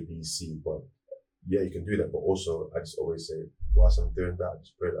A, B, C, but you can do that. But also, I just always say, whilst I'm doing that, I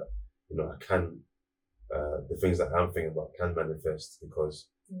just pray that, I can, the things that I'm thinking about can manifest, because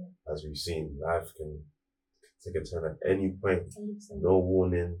as we've seen, life can take a turn at any point. 100%. No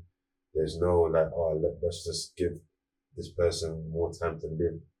warning. There's no like, let's just give this person more time to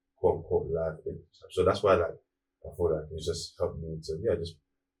live, quote unquote, life. So that's why, like, I feel like it's just helped me to just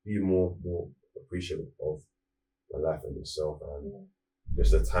be more appreciative of my life and myself, and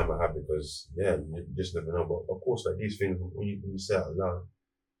just the time I have, because you just never know. But of course, like, these things, when you say it out loud,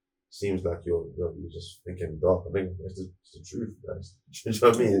 seems like you're just thinking dark. I think it's the truth, guys. You know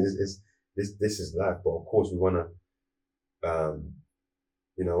what I mean? This is life. But of course, we wanna,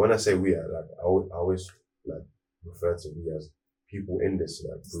 when I say we, like, I always like refer to we as people in this,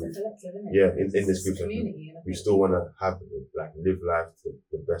 like, group. In this group, community, we still wanna have, like, live life to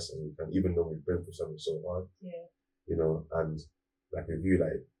the best that we can, even though we've been through something so hard. And like with you,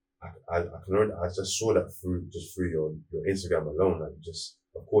 like, I just saw that through your Instagram alone. Like, just,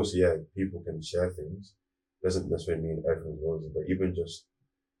 of course, people can share things. Doesn't necessarily mean everything's rosy, but even just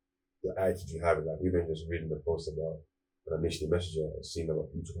the attitude you have, like, even just reading the post about, when I initially messaged you, I seen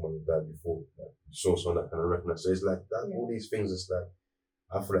about you talking about your dad before, like, you saw someone that kind of recognized. So it's like that, all these things, it's like,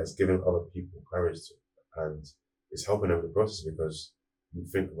 I feel like it's giving other people courage and it's helping them in the process, because you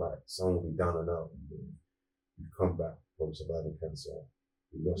think, right, someone will be down and out, and you come back from surviving cancer,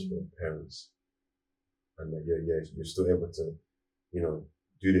 you lost both parents, and you're still able to,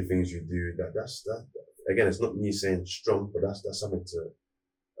 do the things you do. That's again, it's not me saying strong, but that's something to,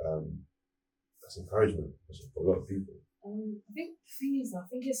 that's encouragement for a lot of people. I think the thing is, I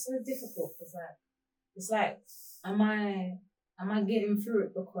think it's so difficult, because it's like, am I getting through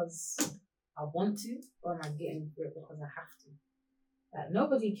it because I want to, or am I getting through it because I have to? Like,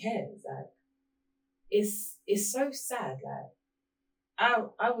 nobody cares. Like, it's so sad. Like,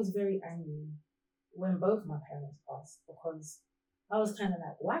 I was very angry when both my parents passed, because I was kind of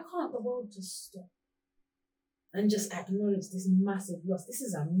like, why can't the world just stop and just acknowledge this massive loss? This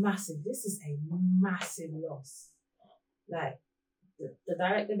is a massive loss. Like, the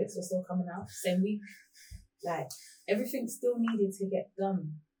direct debits were still coming out same week. Like, everything still needed to get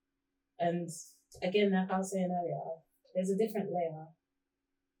done. And again, like I was saying earlier, there's a different layer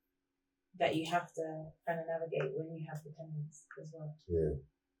that you have to kind of navigate when you have dependents as well.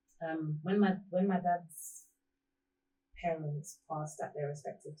 When my dad's parents passed at their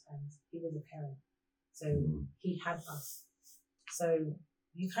respective times, he was a parent, so he had us. So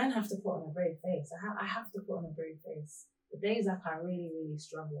you kind of have to put on a brave face. I have to put on a brave face. The days like I really, really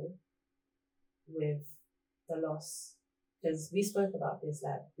struggle with the loss, because we spoke about this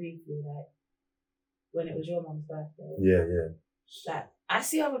like briefly, like when it was your mom's birthday. Yeah. Like I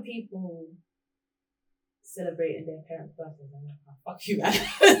see other people celebrating their parents' birthdays. I'm like, oh, fuck you,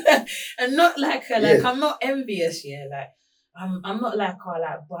 man. And not like her, like I'm not envious, like I'm not like her,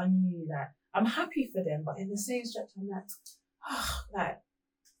 like Bunny, like I'm happy for them, but in the same stretch, I'm like, like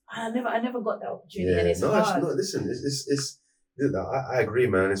I never got that opportunity, and it's hard. It's not. Listen, it's. I agree,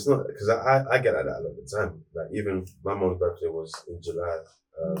 man. It's not because I get like that a lot of the time. Like even my mom's birthday was in July,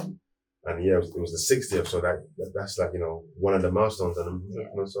 and it was the 60th, so that's like one of the milestones. And I'm thinking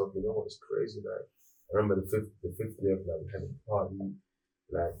to myself, you know what? It's crazy. Like I remember the 50th, like we had a party.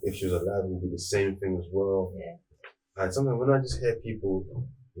 Like if she was alive, it would be the same thing as well. Yeah. And sometimes when I just hear people,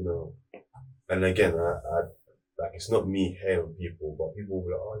 and again, I like it's not me hearing people, but people will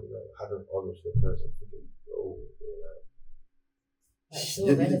be like, having arguments with their parents. I'm thinking, it's all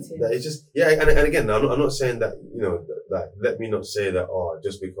relative. It's just and again, I'm not saying that that let me not say that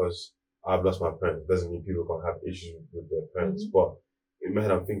just because I've lost my parents doesn't mean people can't have issues with their parents. But in my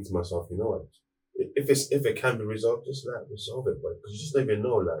head, I'm thinking to myself, you know what? If it can be resolved, just resolve it, but because you just don't even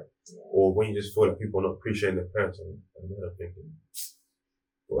know, or when you just feel like people are not appreciating their parents, and then I'm thinking,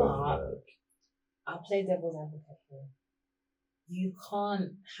 I'll play devil's advocate here. You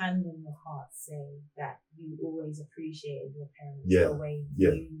can't hand in your heart say that you always appreciated your parents the way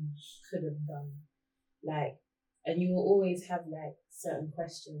you could have done. Like, and you will always have like certain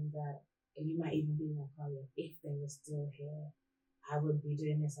questions that you might even be like, if they were still here, I would be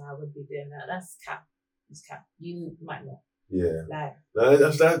doing this, I would be doing that. That's cap. It's cap. You might not. Yeah. Like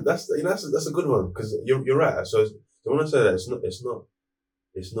that's a good one, because you're right. So when I say that,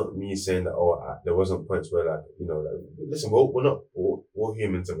 it's not me saying that there wasn't points where listen, we're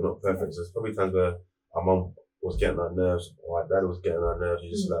humans and we're not perfect. So there's probably times where our mum was getting our nerves or our dad was getting our nerves.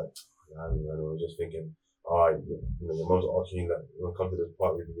 You're just I was just thinking, your mum's asking you that you want to come to this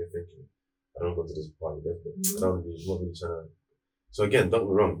party, you're thinking, I don't go to this party. I don't really, not really trying to. So again, don't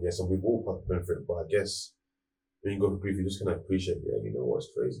get me wrong. So we've all been through it, but I guess when you go for grief, you just kind of appreciate. You know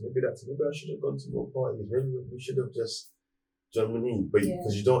what's crazy? Maybe I should have gone to more parties. Maybe we should have just. Do you know what I mean? But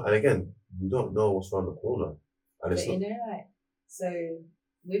because you don't, and again, we don't know what's around the corner. And it's not. So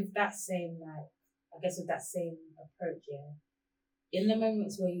with that same, with that same approach, in the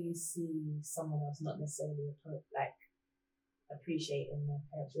moments where you see someone else not necessarily appreciating their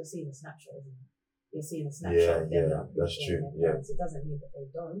parents, you're seeing a snapshot, isn't it? You're seeing a snapshot of them not appreciating their parents. It doesn't mean that they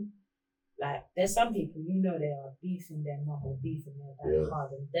don't. Like, there's some people, they are beefing their mum or beefing their dad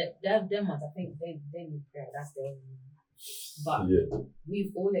hard, and them ones, I think they need prayer. That's their own. But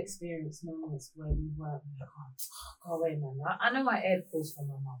we've all experienced moments where we were like, go away, man. I know I aired calls from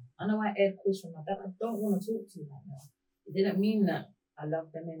my mum. I know I aired calls from my dad. I don't want to talk to you right now. It didn't mean that I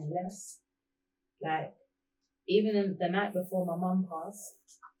love them any less. Like, even in the night before my mum passed,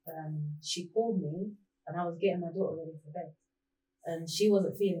 she called me and I was getting my daughter ready for bed. And she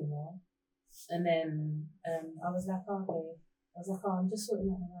wasn't feeling well. And then I was like, okay. I was like, I'm just sorting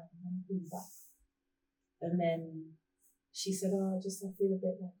out my life. I'm going to call you back. And then she said, I feel a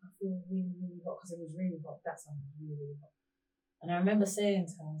bit like I feel really, really hot, because it was really hot. That summer was really, really hot. And I remember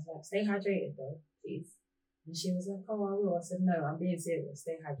saying to her, I was like, stay hydrated though, please. And she was like, I will. I said, no, I'm being serious.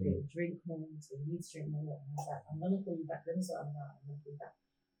 Stay hydrated. Drink more water. You need to drink more water. And I was like, I'm going to call you back. Let me sort it out. I'm going to call you back.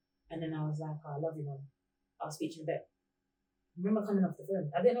 And then I was like, I love you, Mum. I'll speak to you in a bit. I remember coming off the phone.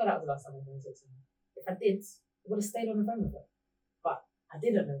 I didn't know that was the last time I was going to talk to her. If I did, I would have stayed on the phone with her. But I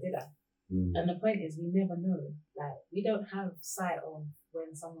didn't know, did I? And the point is, we never know. Like, we don't have sight on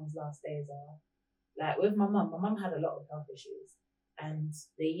when someone's last days are. Like, with my mum had a lot of health issues. And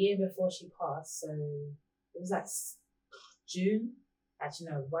the year before she passed, so it was like June.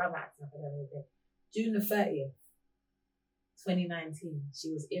 Actually, no, why am I acting like I don't know? June the 30th, 2019,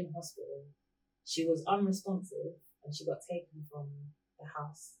 she was in hospital. She was unresponsive and she got taken from the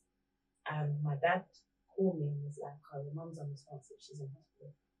house. And my dad called me and was like, your mum's unresponsive, she's in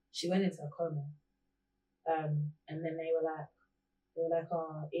hospital. She went into a coma. And then they were like,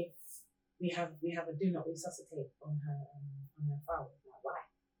 if we have a do not resuscitate on her file. Like, why?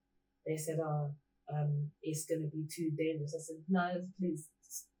 They said, it's gonna be too dangerous. I said, no, please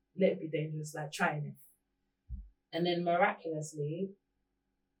let it be dangerous, like trying it. And then miraculously,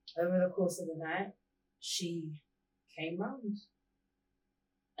 over the course of the night, she came round.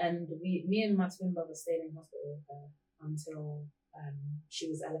 And me and my twin brother stayed in hospital with her until she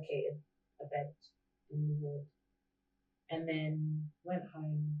was allocated a bed in the ward. And then went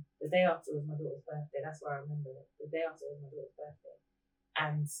home. The day after was my daughter's birthday. That's why I remember it. The day after was my daughter's birthday.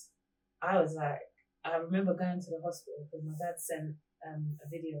 And I was like, I remember going to the hospital because my dad sent a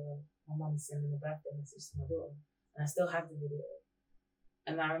video of my mum sending a birthday message to my daughter. And I still have the video.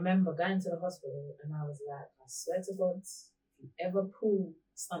 And I remember going to the hospital and I was like, I swear to God, if you ever pull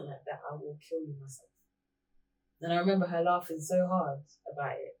something like that, I will kill you myself. And I remember her laughing so hard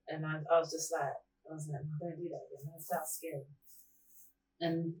about it. And I was just like, no, don't do that again. That's scary.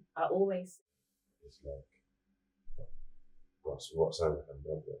 And I always... It's like, what's happening?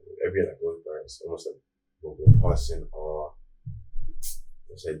 Every year that goes by, it's almost like we're passing our,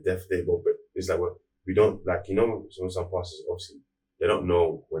 let's say, death day, but it's like we don't, like, you know, some passes, obviously, they don't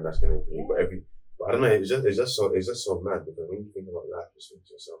know when that's going to be, but I don't know, it's just so mad, because when you think about life, you think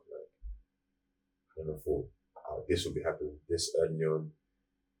to yourself, like, I never thought this would be happening this early on.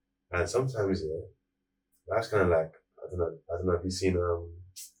 And sometimes, that's kind of like, I don't know if you've seen,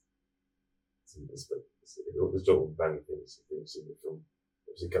 this joke with Bang Things, if you've seen the film,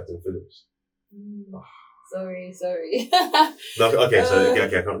 you've seen Captain Phillips. Sorry. No, okay, so,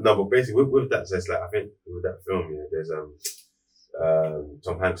 okay, no, but basically, with that, so it's like, I think with that film, there's,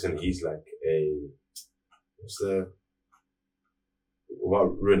 Tom Hanks, and he's like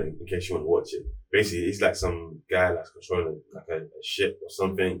without ruining, in case you want to watch it, basically he's like some guy that's controlling like a ship or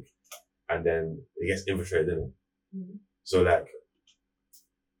something, and then it gets infiltrated in it. Mm-hmm. So like,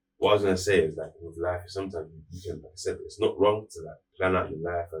 what I was gonna say is like with life, sometimes you can, like I said, it's not wrong to like plan out your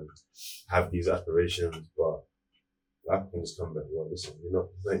life and have these aspirations, but life can just come back. Well, listen, you're not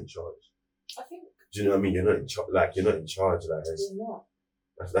in charge. I think. Do you know what I mean? You're not in charge. Like, you're not in charge. Like, you're not.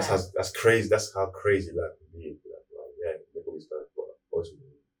 That's crazy. That's how crazy life can be. Like, make all these plans, but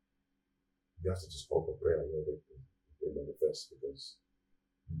ultimately, you have to just hope and pray like they manifest, because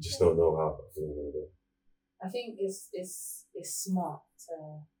you just don't know how things are gonna go. I think it's smart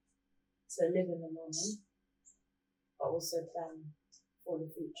to live in the moment, but also plan for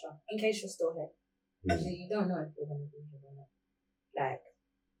the future in case you're still here. Actually, you don't know if you're going to be here or not. Like,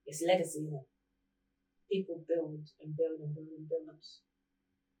 it's legacy, isn't it? People build and build and build and build.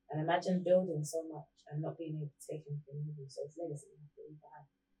 And imagine building so much and not being able to take anything with you. So it's legacy.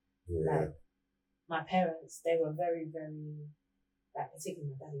 Like, my parents, they were very, very, like,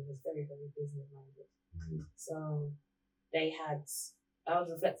 particularly my daddy was very, very business minded. Mm-hmm. So they had, I was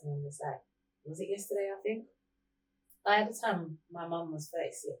reflecting on this, like, was it yesterday, I think? Like, at the time, my mum was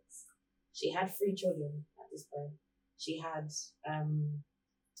 36. She had 3 children at this point. She had,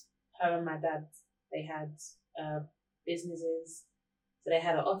 her and my dad, they had businesses. So they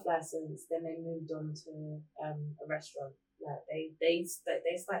had an off license. Then they moved on to a restaurant. Like they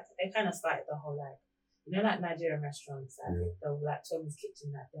kind of started the whole, like, you know, like Nigerian restaurants, like like Tommy's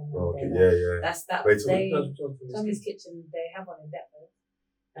Kitchen, like them. That's that. Wait, Tommy's Kitchen. They have one in Deptford.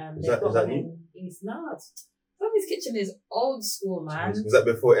 Is that new? East Nard. Tommy's Kitchen is old school, man. Was that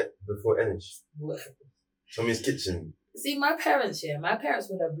before Enish? Tommy's Kitchen. See, my parents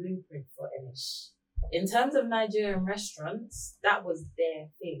were the blueprint for Enish. In terms of Nigerian restaurants, that was their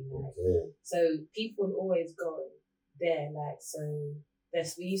thing. Like, so people would always go there. Like, so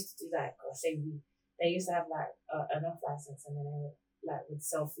we used to do like, they used to have like an off license, and then they would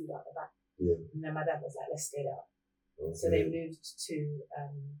sell food out the back. Yeah. And then my dad was like, let's stay there. Okay. So they moved to,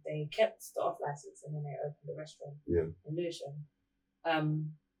 they kept the off license, and then they opened the restaurant in Lewisham.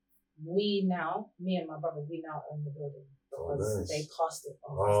 Me and my brother, we now own the building because they passed it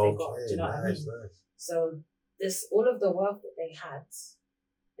on. They got, do you know what I mean? Nice. So all of the work that they had,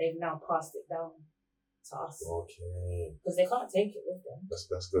 they've now passed it down to us. Okay. Because they can't take it with them. That's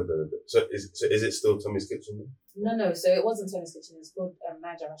good. So is it still Tommy's Kitchen? No. So it wasn't Tommy's Kitchen. It's called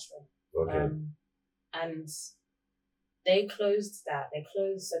Niger Restaurant. Okay. And they closed that.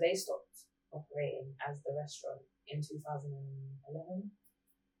 So they stopped operating as the restaurant in 2011.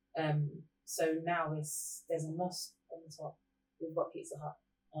 So now there's a mosque on the top. We've got Pizza Hut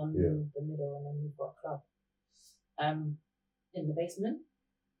on the middle, and then we've got a club in the basement.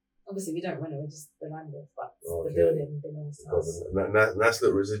 Obviously, we don't run it, we're just the landlord, but the building belongs to us. Nice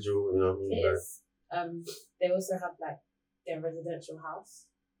little residual, you know what I mean? It is. They also have like their residential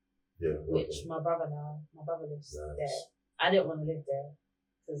house, which my brother lives there. I didn't want to live there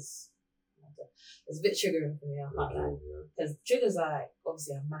because it's a bit triggering for me. I can't lie, because triggers are like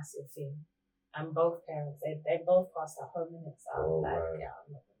obviously a massive thing. And both parents, they both passed at home minutes. So I was like,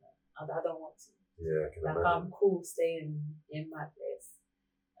 I'm not gonna. I don't want to. Yeah, I can imagine. I'm cool staying in my place.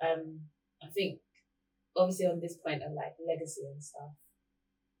 I think obviously on this point of like legacy and stuff,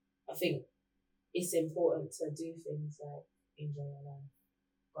 I think it's important to do things like enjoy your life,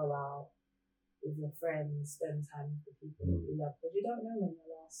 go out with your friends, spend time with the people that you love, because you don't know when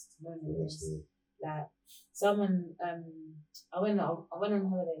your last moment is. Like someone, I went on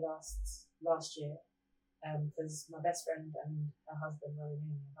holiday last year, because my best friend and her husband were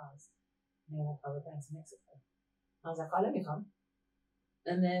renewing their vows. And they were like, "Oh, we're going to Mexico." I was like, "Oh, let me come."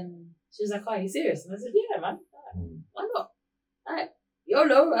 And then she was like, "Oh, are you serious?" And I said, "Yeah, man. Why not? Like,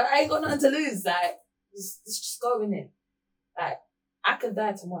 YOLO, I ain't got nothing to lose. Like, just go in it. Like, I could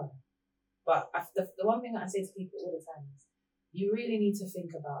die tomorrow." But the one thing that I say to people all the time is, you really need to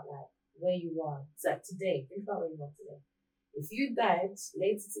think about like where you are. It's like today. Think about where you are today. If you died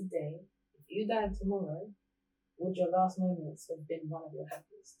later today, if you died tomorrow, would your last moments have been one of your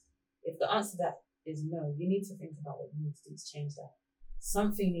happiest? If the answer to that is no, you need to think about what you need to do to change that.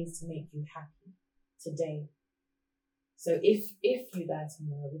 Something needs to make you happy today. So if you die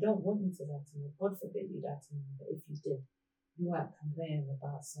tomorrow, we don't want you to die tomorrow. God forbid you die tomorrow, but if you did, you weren't complaining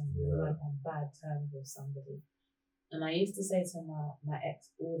about somebody, you weren't on bad terms with somebody. And I used to say to my ex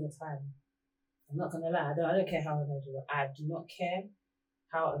all the time, I'm not gonna lie, I don't care how annoyed you are. I do not care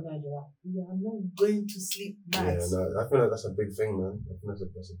how annoyed you are. You are not going to sleep mad. Yeah, no, I feel like that's a big thing, man. I think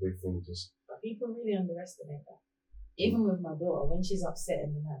that's a big thing. But people really underestimate that. Even with my daughter, when she's upset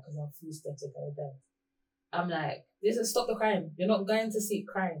in the night because I've forced her to go to bed, I'm like, listen, stop the crying. You're not going to sleep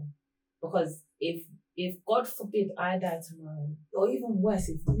crying. Because if God forbid I die tomorrow, or even worse,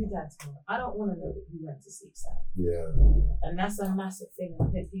 if you die tomorrow, I don't want to know that you went to sleep sad. Yeah. And that's a massive thing. I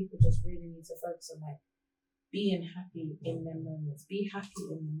think people just really need to focus on like being happy in their moments. Be happy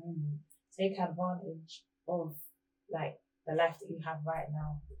in the moment. Take advantage of like the life that you have right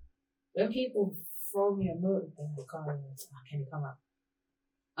now. When people throw me a motive, they're like, "Oh, can you come out?"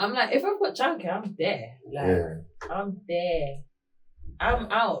 I'm like, if I've got childcare, I'm there. Like, I'm there.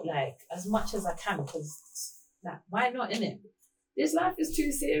 I'm out, like, as much as I can, because, like, why not, innit? This life is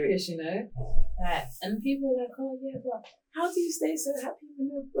too serious, you know? Like, and people are like, "Oh, yeah, but how do you stay so happy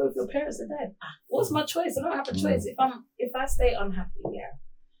when both your parents are dead?" What's my choice? I don't have a choice. If I stay unhappy,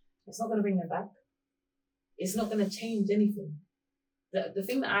 it's not going to bring them back. It's not going to change anything. The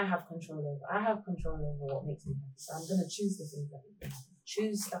thing that I have control over what makes me happy. So I'm going to choose the things that make me happy.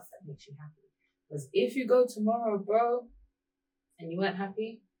 Choose stuff that makes you happy. Because if you go tomorrow, bro, and you weren't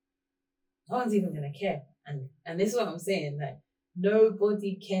happy, no one's even going to care. And this is what I'm saying, like,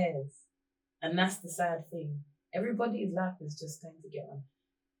 nobody cares. And that's the sad thing. Everybody's life is just going to get on.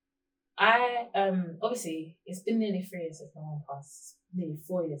 I, obviously, it's been nearly 3 years since my mom passed, nearly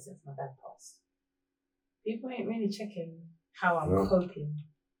 4 years since my dad passed. People ain't really checking how I'm coping,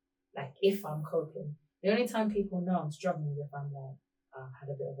 like if I'm coping. The only time people know I'm struggling is if I'm like, had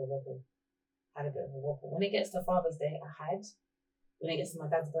a bit of a wobble. When it gets to Father's Day, I hide. When it gets to my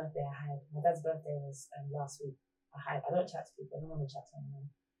dad's birthday, I hide. My dad's birthday was last week. I hide. I don't chat to people. I don't want to chat to anyone.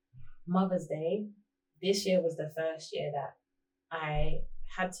 Mother's Day, this year was the first year that I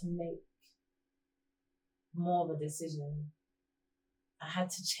had to make more of a decision. I had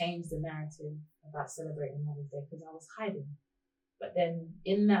to change the narrative about celebrating Mother's Day because I was hiding. But then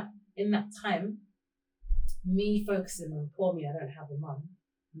in that time, me focusing on poor me, I don't have a mum,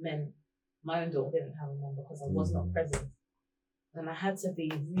 meant my own daughter didn't have a mum because I was not present. And I had to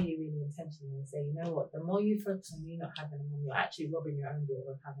be really, really intentional and say, you know what, the more you focus on you not having a mum, you're actually robbing your own daughter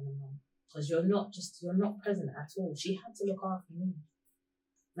of having a mum. Because you're not present at all. She had to look after me.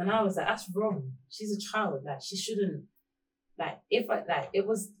 And I was like, that's wrong. She's a child. Like, she shouldn't, it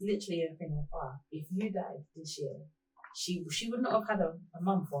was literally a thing of, if you died this year, she would not have had a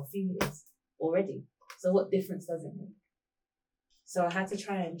mum for a few years already. So what difference does it make? So I had to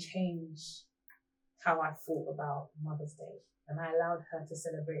try and change how I thought about Mother's Day. And I allowed her to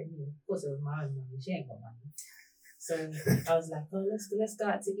celebrate me. Of course, it was my own money. She ain't got money. So I was like, "Oh, let's go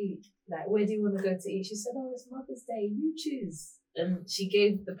out to eat. Like, where do you want to go to eat?" She said, "Oh, it's Mother's Day. You choose." And she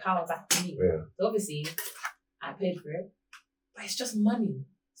gave the power back to me. Yeah. So obviously, I paid for it. But it's just money.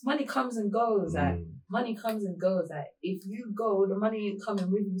 Money comes and goes. Like, money comes and goes. Like, if you go, the money ain't coming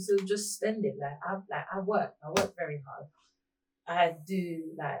with you. So just spend it. I work very hard. I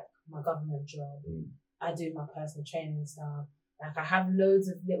do like my government job. I do my personal training stuff. Like, I have loads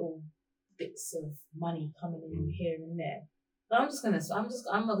of little bits of money coming in here and there. But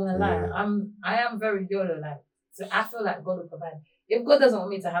I'm not gonna lie. I am very YOLO. Like, so I feel like God will provide. If God doesn't want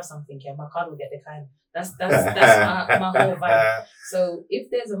me to have something, my card will get declined. That's my whole vibe. So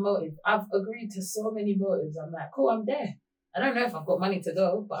if there's a motive, I've agreed to so many motives. I'm like, cool, I'm there. I don't know if I've got money to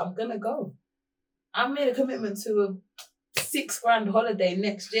go, but I'm gonna go. I made a commitment to a $6,000 holiday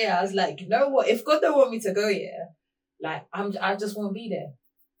next year. I was like, you know what? If God don't want me to go, like, I just won't be there.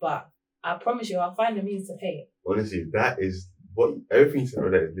 But I promise you, I'll find the means to pay it. Honestly, that is what everything you said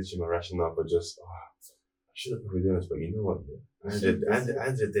about that is literally my rationale for just, I should have probably done this, but you know what? Yeah.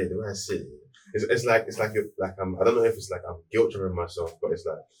 And the day, the way I see it, it's like you're like I don't know if it's like I'm guilt tripping myself, but it's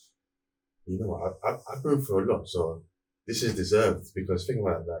like, you know what? I've been through a lot, so this is deserved because think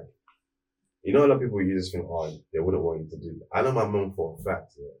about it, like, you know, a lot of people you just think, they wouldn't want you to do that. I know my mum for a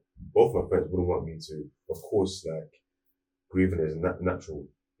fact, yeah, both my parents wouldn't want me to. Of course, like grieving is natural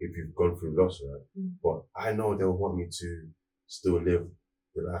if you've gone through loss, right? Mm. But I know they'll want me to still live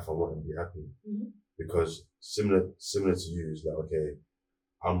the life I want and be happy. Mm-hmm. Because similar to you, is like, okay,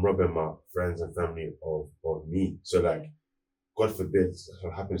 I'm robbing my friends and family of me. So like, God forbid that's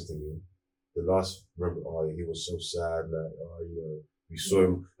what happens to me. The last, remember, he was so sad, like, you know, we saw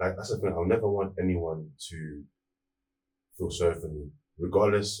him, like, that's the thing, I'll never want anyone to feel sorry for me,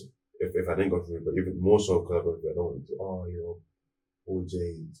 regardless if I didn't go through it, but even more so because I go through it, I don't want to, you know, poor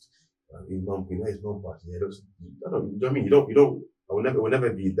Jay, his mum, you know, his mum passed, yeah, looks, I don't, you know what I mean? It will never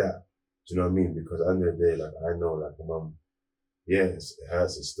be that, do you know what I mean? Because at the end of the day, like, I know, like, my mum, yes, it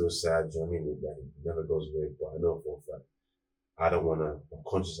hurts, it's still sad, do you know what I mean? It never goes away, but I know for a fact, I don't want to, I'm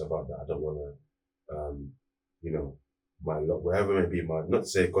conscious about that, I don't want to, you know, my lot, wherever it may be, not to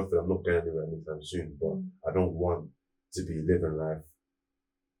say, God forbid, I'm not going anywhere anytime soon, but I don't want to be living life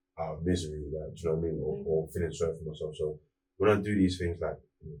out of misery, like, do you know what I mean? Or feeling sorry for myself. So when I do these things, like,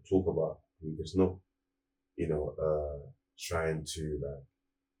 you know, talk about grief, it's not, you know, trying to,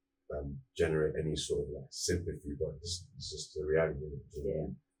 like, generate any sort of, like, sympathy, but this is just the reality of it, you know what I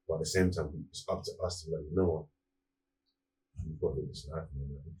mean? But at the same time, it's up to us to, like, you know what? We've got to live this life,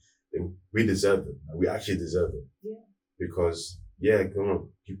 man. We deserve it. We actually deserve it. Yeah. Because, yeah, come on,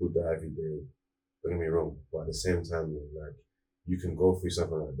 people die every day. Don't get me wrong, but at the same time, like, you can go through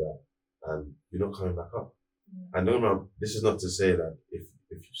something like that and you're not coming back up. Yeah. And don't remember, this is not to say that if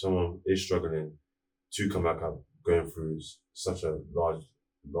someone is struggling to come back up, going through such a large,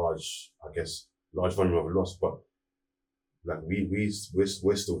 I guess, large volume of loss, but like we're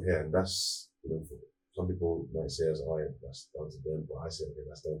still here, and that's, you know, for some people might say as, that's down to them, but I say, okay,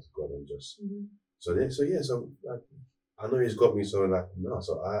 that's down to God and just. Mm-hmm. So like, I know he's got me, so like, no,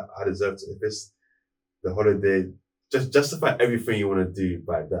 so I deserve to, if it's the holiday, just justify everything you want to do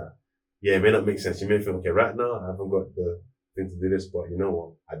by that. Yeah, it may not make sense. You may think, okay, right now I haven't got the thing to do this, but you know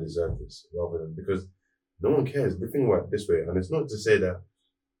what? I deserve this, rather than, because no one cares. The thing about it this way, and it's not to say that,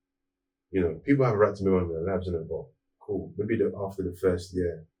 you know, people have a right to move on with their lives, in it, but cool. Maybe after the first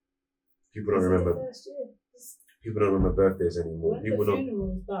year, people don't remember. People don't remember birthdays anymore. When people the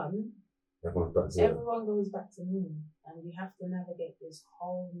funeral's done, everyone goes back to normal, and you have to navigate this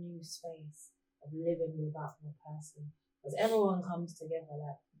whole new space of living without the person, because everyone comes together.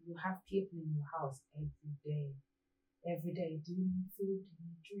 Like, you have people in your house every day. Do you need food? Do you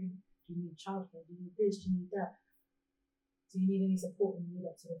need drink? Do you need childcare? Do you need this? Do you need that? Do you need any support when you lead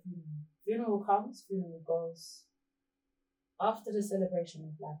up to the funeral? Funeral comes, funeral goes. After the celebration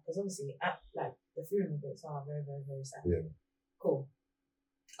of life, because obviously, the funeral bits are very, very, very sad. Yeah. Cool.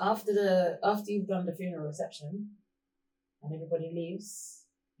 After you've done the funeral reception, and everybody leaves,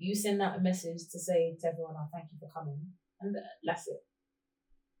 you send out a message to say to everyone, thank you for coming, and that's it.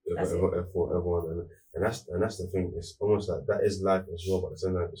 For everyone, and that's the thing. It's almost like that is life as well, but at the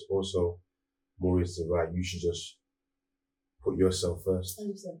same time, it's also more reason why you should just put yourself first.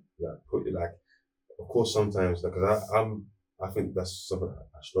 100%. Like, of course, sometimes, like, cause I think that's something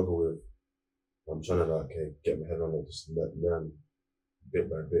I struggle with. I'm trying to, like, okay, get my head on it, just learn bit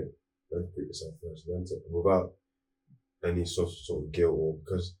by bit. Learn to put yourself first. Learn to, without any sort of guilt, or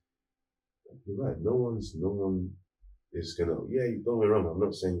because you're right, no one is gonna, don't get me wrong, I'm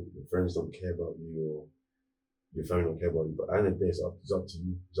not saying your friends don't care about you or your family don't care about you, but at the end of the day, it's up to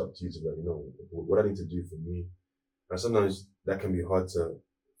you. It's up to you to let, you know, what I need to do for me. And sometimes that can be hard to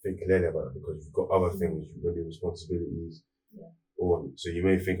think clearly about it because you've got other things, maybe responsibilities. Yeah. Or so you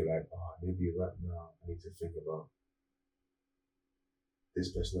may think like, maybe right now I need to think about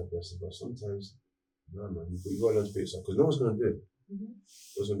this person, that person, but sometimes, no man, you gotta learn to put yourself, because no one's gonna do it.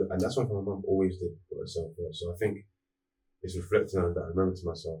 Mm-hmm. And that's one thing my mum always did, put herself first. So I think it's reflecting on that. I remember to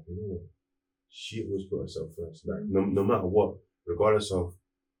myself, you know what? She always put herself first. Like, no matter what, regardless of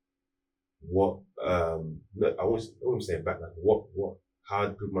what, I wouldn't say back, like, how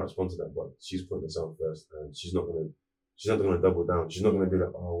people might respond to that, but she's putting herself first, and she's not gonna double down. She's not gonna be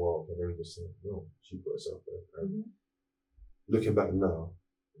like, oh, well, okay, let me just say, no, she put herself first. And looking back now,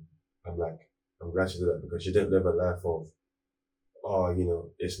 I'm glad she did that, because she didn't live a life of, you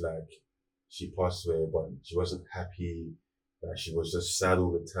know, it's like she passed away, but she wasn't happy. Like, she was just sad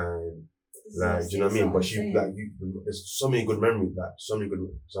all the time. Like, do you know what I mean? But she, like, there's so many good memories, like, so many good,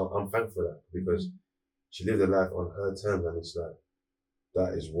 so I'm thankful for that because she lived a life on her terms, and it's like,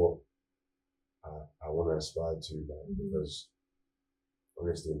 that is what I want to aspire to, like, because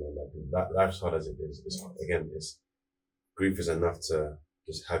honestly, man, like, that life's hard as it is. It's again, it's grief is enough to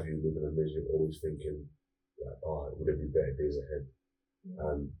just have you living in a misery, always thinking, like, oh, would there be better days ahead?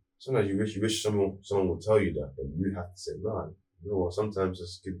 And sometimes you wish someone will tell you that, but you have to say, no, you know what? Sometimes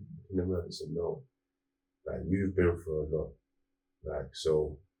just give them a say, no, like, you've been through a lot, like,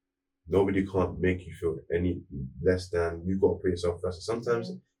 so nobody can't make you feel any less than. You got to put yourself first.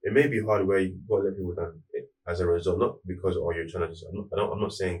 Sometimes it may be hard where you got to let people down as a result, not because you're trying to just. I'm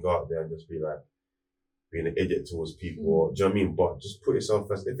not saying go out there and just be like being an idiot towards people. Or, do you know what I mean? But just put yourself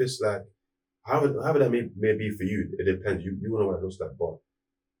first. If it's like however that may be for you, it depends. You know what it looks like, but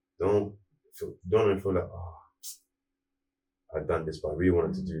don't feel like, oh, I've done this, but I really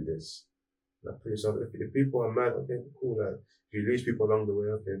wanted to do this. Like, put yourself. If people are mad, okay, cool. Like, if you lose people along the way,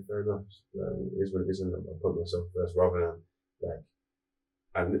 okay, fair enough. Like, it is what it is, and I put myself first rather than like.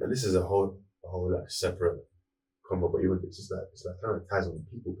 And this is a whole like separate combo, but even it's like kind of ties on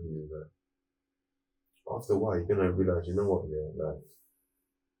people pleasing. Like, after a while, you're gonna realize, you know what, like,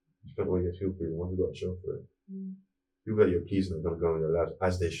 you can't always get people pleasing. Once you got to show for it, people that you're pleasing are gonna go in their lives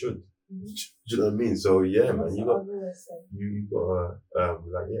as they should. Do you know what I mean? So yeah, man, you got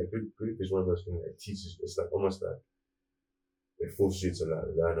grief is one of those things that it teaches. It's like almost like it forces you to like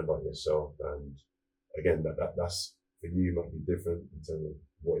learn about yourself, and again, that's for you might be different in terms of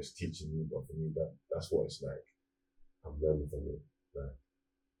what it's teaching you, but for me, that's what it's like. I'm learning from it, like,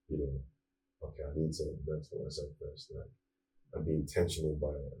 you know, okay, I need to learn for myself first, like, and be intentional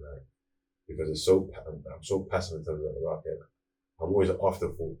about it, like, because I'm so passive in terms of like, okay, I'm always an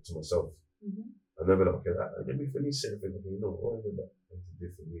afterthought to myself. I never like, okay, let me say everything, you know, whatever that to do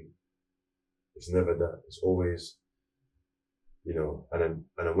for me. It's never that. It's always, you know, and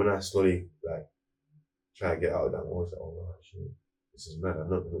then when I slowly like try to get out of that, I'm always like, oh wow, shit, this is mad. I'm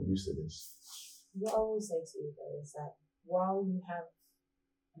not used to this. What I will say to you though is that while you have,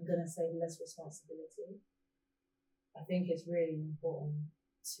 I'm gonna say, less responsibility, I think it's really important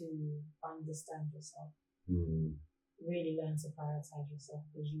to understand yourself. Really learn to prioritize yourself,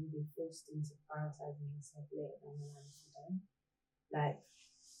 because you will be forced into prioritizing yourself later down the line if you don't. Like,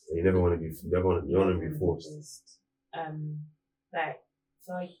 you don't want to be forced. Like,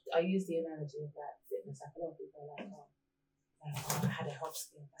 so I use the analogy of like fitness. Like, a lot of people are like, oh, I had a health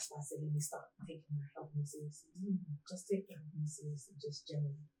scare, that's why I said let me start taking my health more seriously. Just take your health more seriously, just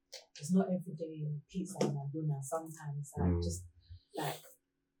generally. It's not every day pizza and dinner. Sometimes just like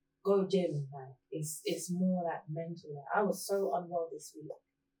go gym. Like, it's more like mental. Like, I was so unwell this week,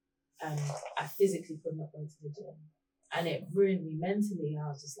 and I physically could not go to the gym, and it ruined me mentally. I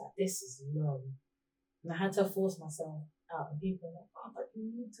was just like, this is low, and I had to force myself out. And people were like, oh, but you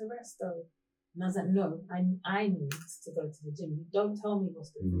need to rest though. And I was like, no, I need to go to the gym. You don't tell me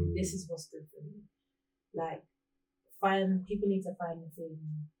what's good for me. This is what's good for me. Like, people need to find a thing,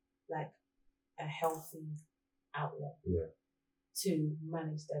 like a healthy outlet to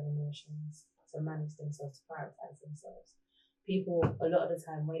manage their emotions, to manage themselves, to prioritize themselves. People a lot of the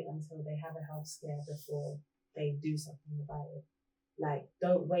time wait until they have a health scare before they do something about it. Like,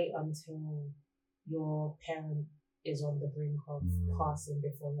 don't wait until your parent is on the brink of passing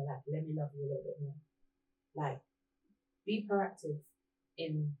before you're like, let me love you a little bit more. Like, be proactive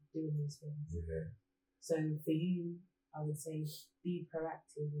in doing these things. So for you, I would say be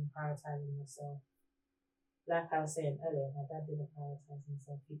proactive in prioritizing yourself. Like I was saying earlier, my dad didn't prioritize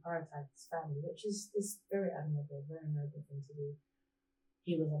himself. He prioritized his family, which is very admirable, very noble thing to do.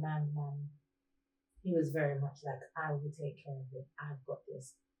 He was a man's man. He was very much like, I will take care of it. I've got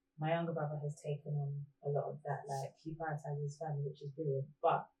this. My younger brother has taken on a lot of that. Like, he prioritizes his family, which is brilliant.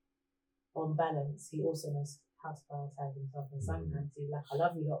 But on balance, he also knows how to prioritize himself. And sometimes he's like, I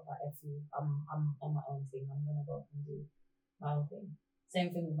love you lot, but if you, I'm on my own thing. I'm gonna go and do my own thing.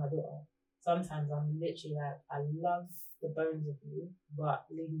 Same thing with my daughter. Sometimes I'm literally like, I love the bones of you, but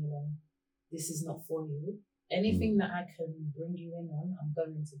leave me alone. This is not for you. Anything that I can bring you in on, I'm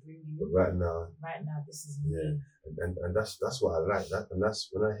going to bring you. But right now, this is me. And that's what I like. That, and that's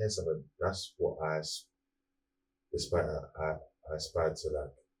when I hear something. That's what I aspire to,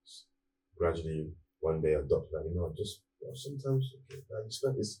 like, gradually one day adopt. Like, you know, just sometimes like, you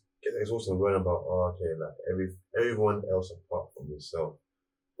spend this get exhausted and worrying about like everyone else apart from yourself.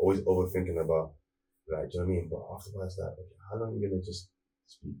 Always overthinking about, like, do you know what I mean? But afterwards, like, okay, how long are you gonna just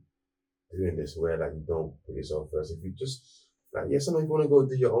be doing this where, like, you don't put yourself first? If you just, like, sometimes you want to go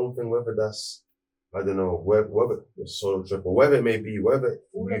do your own thing, whether that's, I don't know, whether a solo trip or whatever it may be, whatever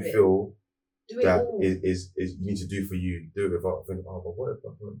you feel that all. is you need to do for you. Do it without thinking, oh, but what if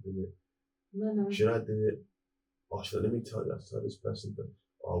I can't do it? No. Should I do it? Oh, let me tell this person that,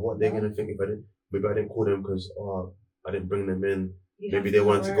 what they're gonna think if maybe I didn't call them because I didn't bring them in. Maybe they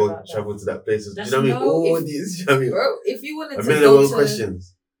wanted to go travel to that place. Do you know what I mean? All these, you know what I mean? Bro, if you wanted to go to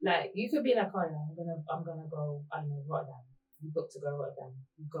questions. Like, you could be like, oh yeah, I'm gonna go, I don't know, Rotterdam. You booked to go Rotterdam.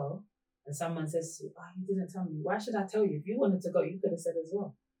 You go, and someone says to you, oh, you didn't tell me. Why should I tell you? If you wanted to go, you could have said as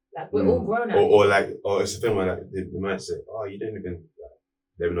well. Like, we're all grown up. Or it's a thing where like they might say, oh, you didn't even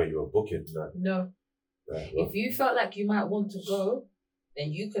let me know you were booking. Like, no. Like, if you felt like you might want to go,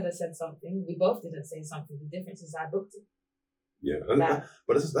 then you could have said something. We both didn't say something. The difference is I booked it. Yeah,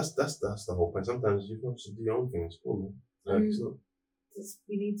 but that's the whole point. Sometimes you want to do your own thing. It's cool, man. Like, it's not.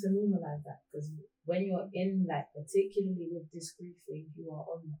 We need to normalize that, because when you're in, like, particularly with this grief thing, you are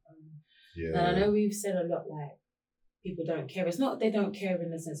on your own. Yeah. And I know we've said a lot, like, people don't care. It's not they don't care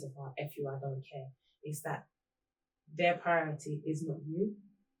in the sense of, F you, I don't care. It's that their priority is not you.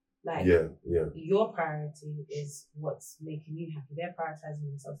 Like, your priority is what's making you happy. They're prioritizing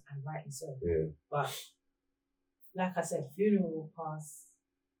themselves, and rightly so. Yeah. But like I said, funeral will pass.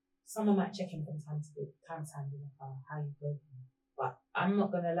 Someone might check in from time to time in the car, how you coping. But I'm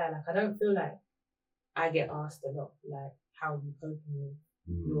not gonna lie, like, I don't feel like I get asked a lot, like, how you coping with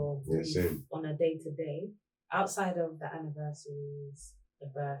your grief on a day-to-day, outside of the anniversaries, the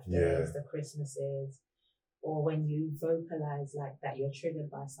birthdays, the Christmases, or when you vocalize like that you're triggered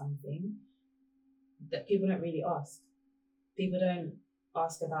by something, that people don't really ask. People don't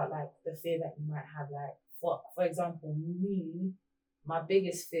ask about, like, the fear that you might have. Like, for example, me, my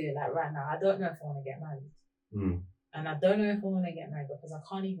biggest fear, like, right now, I don't know if I want to get married. And I don't know if I want to get married because I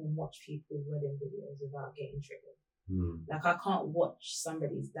can't even watch people's wedding videos without getting triggered. Like, I can't watch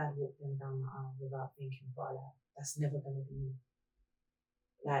somebody's dad walk them down the aisle without thinking, like, that's never going to be me.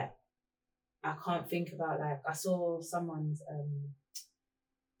 Like, I can't think about, like, I saw someone's,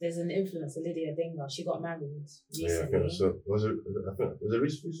 there's an influencer, Lydia Dinga, she got married recently. Yeah, I think so. Was it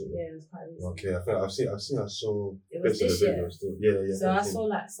recently? Yeah, it was quite recent. Okay, I think I've seen, I saw it was this year. Yeah. So I saw,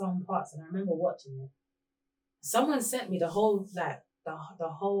 like, some parts, and I remember watching it. Someone sent me the whole, like, the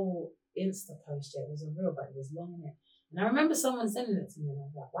whole Insta post. It was a reel, but it was long in it. And I remember someone sending it to me, and I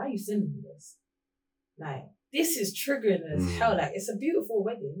was like, why are you sending me this? Like, this is triggering as hell. Like, it's a beautiful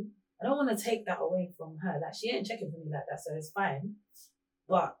wedding. I don't want to take that away from her. Like, she ain't checking for me like that, so it's fine.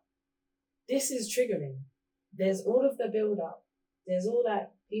 But this is triggering. There's all of the build up. There's all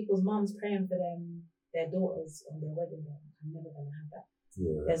that people's mums praying for their daughters on their wedding day. I'm never gonna have that.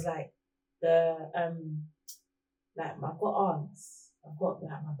 Yeah. There's like like, I've got aunts. I've got,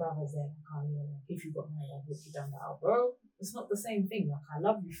 like, my brothers there. Like, if you got married, I've walked you down the aisle, bro. It's not the same thing. Like, I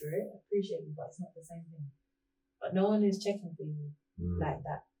love you for it, I appreciate you, but it's not the same thing. But no one is checking for you like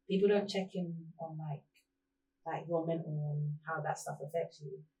that. People don't check in on like your mental and how that stuff affects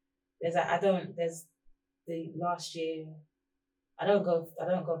you. There's the last year, I don't go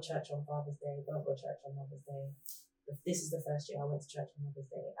church on Father's Day, don't go church on Mother's Day. This is the first year I went to church on Mother's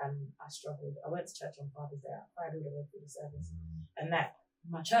Day, and I struggled. I went to church on Father's Day, I cried all the way through the service. And that,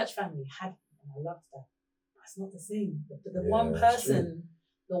 my church family had me, and I loved that. But it's not the same. The one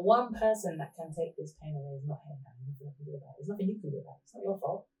person that can take this pain away is not him. There's nothing I can do about it. There's nothing you can do about it. It's not your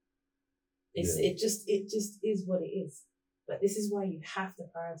fault. It just is what it is. But this is why you have to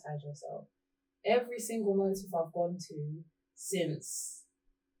prioritize yourself. Every single motive I've gone to since,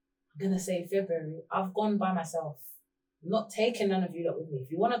 I'm gonna say February, I've gone by myself. I'm not taking none of you lot with me.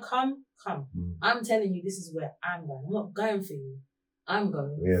 If you want to come. I'm telling you, this is where I'm going. I'm not going for you. I'm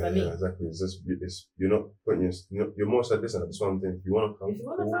going for me. Yeah, exactly. You're not putting you're more so, listen, that's one thing. If you want to come,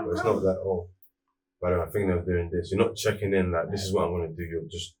 cool. It's not like, but I think they're doing this. You're not checking in like, this is what I'm going to do. You're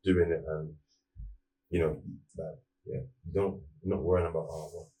just doing it, and you're not worrying about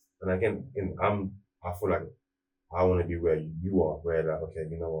And again, I feel like I want to be where you are, where like, okay,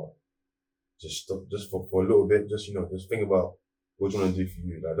 you know what, just stop, just for a little bit, just think about what you want to do for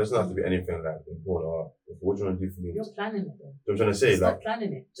you. Like, it doesn't have to be anything like important or what you want to do for you. You're planning it though. I'm trying to say, stop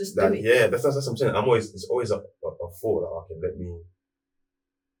planning it. Just do it. Yeah, that's what I'm saying. It's always a thought that, okay, let me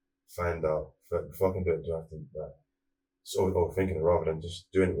find out before I can do it. Do I have to overthinking it rather than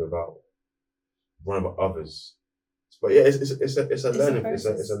just doing it without worrying about others. But yeah, it's a learning. It's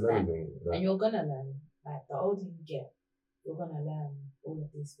a learning thing. And you're gonna learn. Like, the older you get, you're gonna learn all of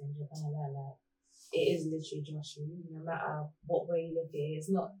these things. You're gonna learn that it is literally just you. No matter what way you look at it, it's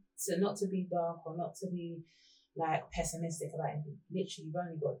not to be dark or not to be like pessimistic about anything. Literally, you've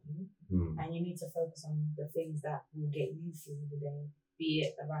only got you, and you need to focus on the things that will get you through the day. Be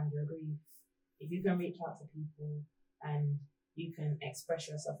it around your grief. If you can reach out to people and you can express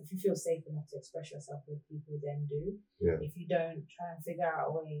yourself. If you feel safe enough to express yourself with people, then do. Yeah. If you don't, try and figure out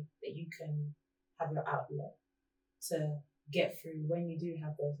a way that you can have your outlet to get through when you do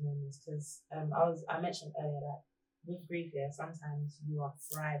have those moments. Because I mentioned earlier that with grief, sometimes you are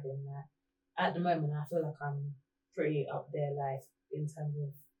thriving. Like at the moment, I feel like I'm pretty up there, like in terms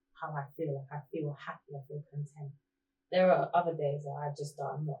of how I feel. Like I feel happy, I feel content. There are other days that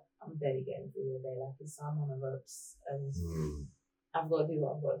I'm barely getting through the day. Like I'm on the ropes and I've got to do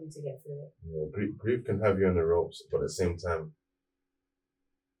what I've got to do to get through it. Yeah, grief can have you on the ropes, but at the same time,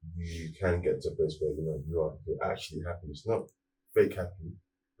 you can get to a place where you're actually happy. It's not fake happy,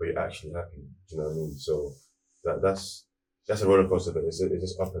 but you're actually happy. Do you know what I mean? So that's a roller coaster, but it's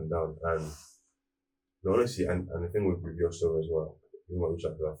just up and down. And honestly, and the thing with your story as well, which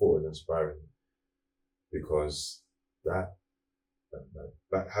I thought was inspiring, because that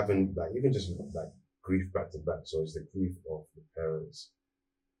having like even just like grief back to back. So it's the grief of the parents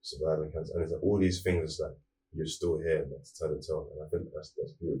surviving cancer, and it's like all these things. It's like you're still here, like, to tell the tale, and I think that's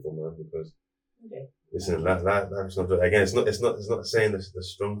beautiful, man. Because listen, life's not again. It's not saying the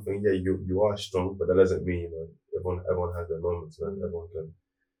strong thing. Yeah, you are strong, but that doesn't mean everyone has their moments, man. Everyone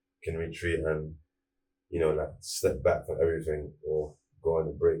can retreat and like step back from everything or go on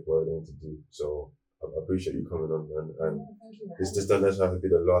a break, whatever they need to do. So I appreciate you coming on, and this doesn't necessarily have to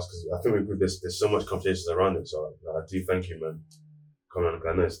be the last, because I think there's so much conversations around it. So I do thank you, man, coming on.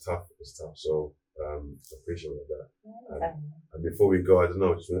 I know it's tough. So I appreciate that. And before we go, I don't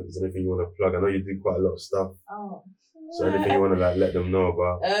know, is there anything you want to plug? I know you do quite a lot of stuff. Oh. So anything you want to let them know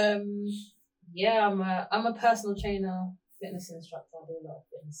about? Yeah, I'm a personal trainer, fitness instructor. I do a lot of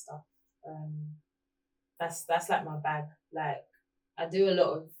fitness stuff. That's like my bag. Like I do a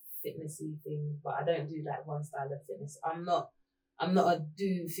lot of fitnessy things, but I don't do like one style of fitness. I'm not a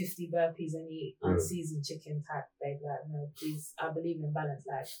do 50 burpees and eat unseasoned chicken type babe. Like no, please. I believe in balance.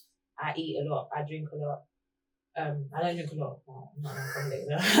 Like I eat a lot, I drink a lot. I don't drink a lot. No, I'm not alcoholic.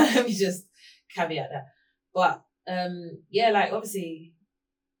 Let me just caveat that. But like obviously,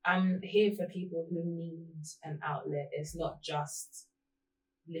 I'm here for people who need an outlet. It's not just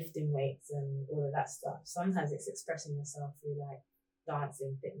lifting weights and all of that stuff. Sometimes it's expressing yourself through like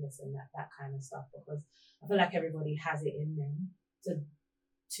dancing, fitness, and that kind of stuff. Because I feel like everybody has it in them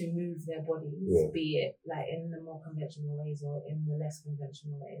to move their bodies, be it like in the more conventional ways or in the less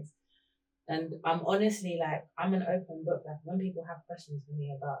conventional ways. And I'm honestly like, I'm an open book. Like when people have questions for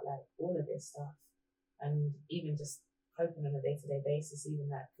me about like all of this stuff, and even just coping on a day-to-day basis, even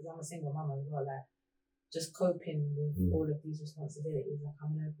that, because I'm a single mum as well, like just coping with all of these responsibilities. Like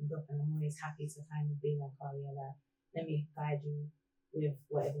I'm an open book, and I'm always happy to kind of be like, oh yeah, like let me guide you with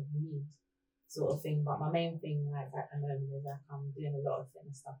whatever you need, sort of thing. But my main thing, like at the moment, is like I'm doing a lot of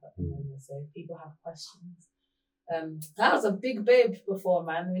fitness stuff at the moment. So if people have questions, I was a big babe before,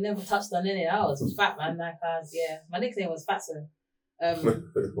 man. We never touched on any. I was fat, man. Like my nickname was Fatso.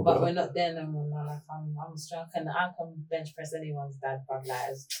 But we're not there no more now. Like I'm strong, and I can bench press anyone's dad, but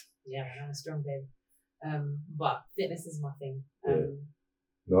like man, I'm a strong babe. But fitness is my thing.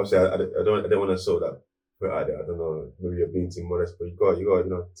 No, obviously I don't want to sort that put out there. I don't know, maybe you're being too modest, but you got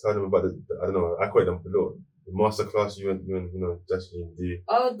tell them about the I don't know, I call it the masterclass you and Justine do.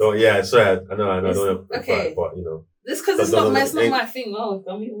 Oh yeah, sorry, I know, I don't want to okay, but this because it's not my thing. Oh,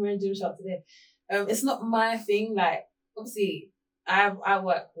 I'm even wearing Gymshark today. It's not my thing. Like obviously, I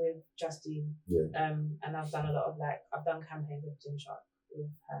work with Justine. And I've done a lot of I've done campaigns with Gymshark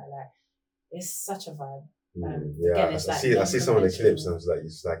with her. Like it's such a vibe. Again, I see some of the clips, and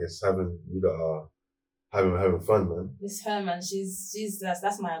it's having having fun, man. It's her, man. She's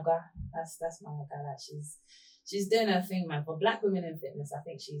that's my girl. That's my girl. Like she's doing her thing, man. For Black women in fitness, I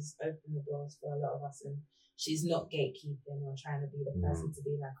think she's opened the doors for a lot of us, and she's not gatekeeping or trying to be the person to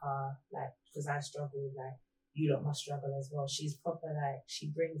be because I struggle, you lot must struggle as well. She's proper, she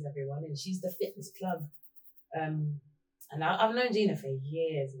brings everyone in. She's the fitness plug. And I've known Gina for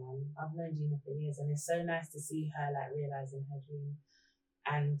years, man. And it's so nice to see her realizing her dream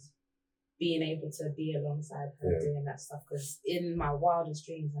and being able to be alongside her doing that stuff. Because in my wildest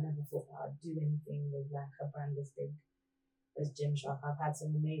dreams, I never thought that I'd do anything with a brand as big as Gymshark. I've had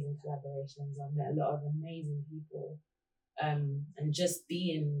some amazing collaborations. I've met a lot of amazing people. And just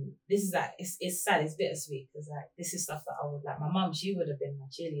being, this is it's sad, it's bittersweet, because this is stuff that I would my mum, she would have been my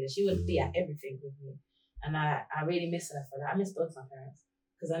cheerleader. She would be at everything with me. And I really miss her for that. I miss both my parents,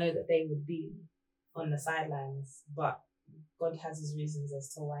 because I know that they would be on the sidelines, but God has his reasons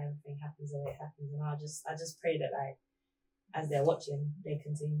as to why everything happens the way it happens. And I just pray that as they're watching, they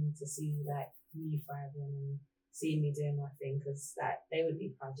continue to see me thriving seeing me doing my thing, because like they would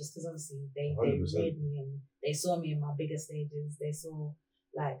be proud, just because obviously they 100%. reared me and they saw me in my bigger stages. They saw,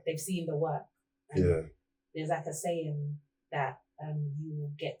 like, they've seen the work. And Yeah. there's like a saying that you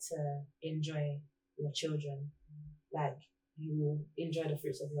will get to enjoy your children, like you will enjoy the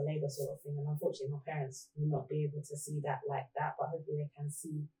fruits of your labor, sort of thing. And unfortunately, my parents will not be able to see that like that, but hopefully they can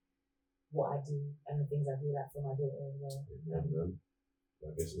see what I do and the things I do, like for my daughter as well. Yeah, man.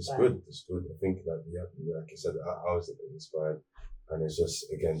 Like it's good. It's good. I think that like I said, I was a bit inspired, and it's just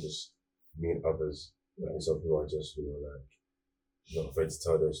again just me and others. Like some people are just like not afraid to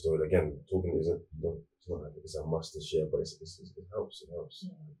tell their story. Again, talking isn't it's not like it's a must to share, but it helps. It helps.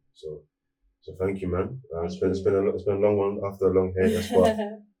 Yeah. So thank you, man. It's been a long one after a long hiatus, but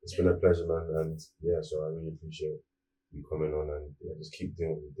it's been a pleasure, man. And yeah, so I really appreciate you coming on and just keep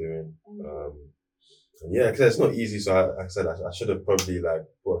doing what you're doing. And yeah, because it's not easy. So like I said, I should have probably like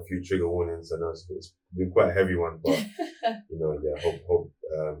put a few trigger warnings. I know it's been quite a heavy one, but hope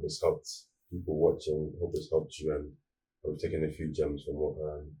it's helped people watching. Hope it's helped you, and I've taken a few gems from what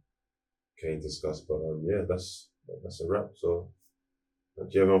Kane discussed. But yeah, that's a wrap. So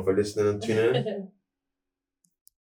thank you everyone for listening and tuning in.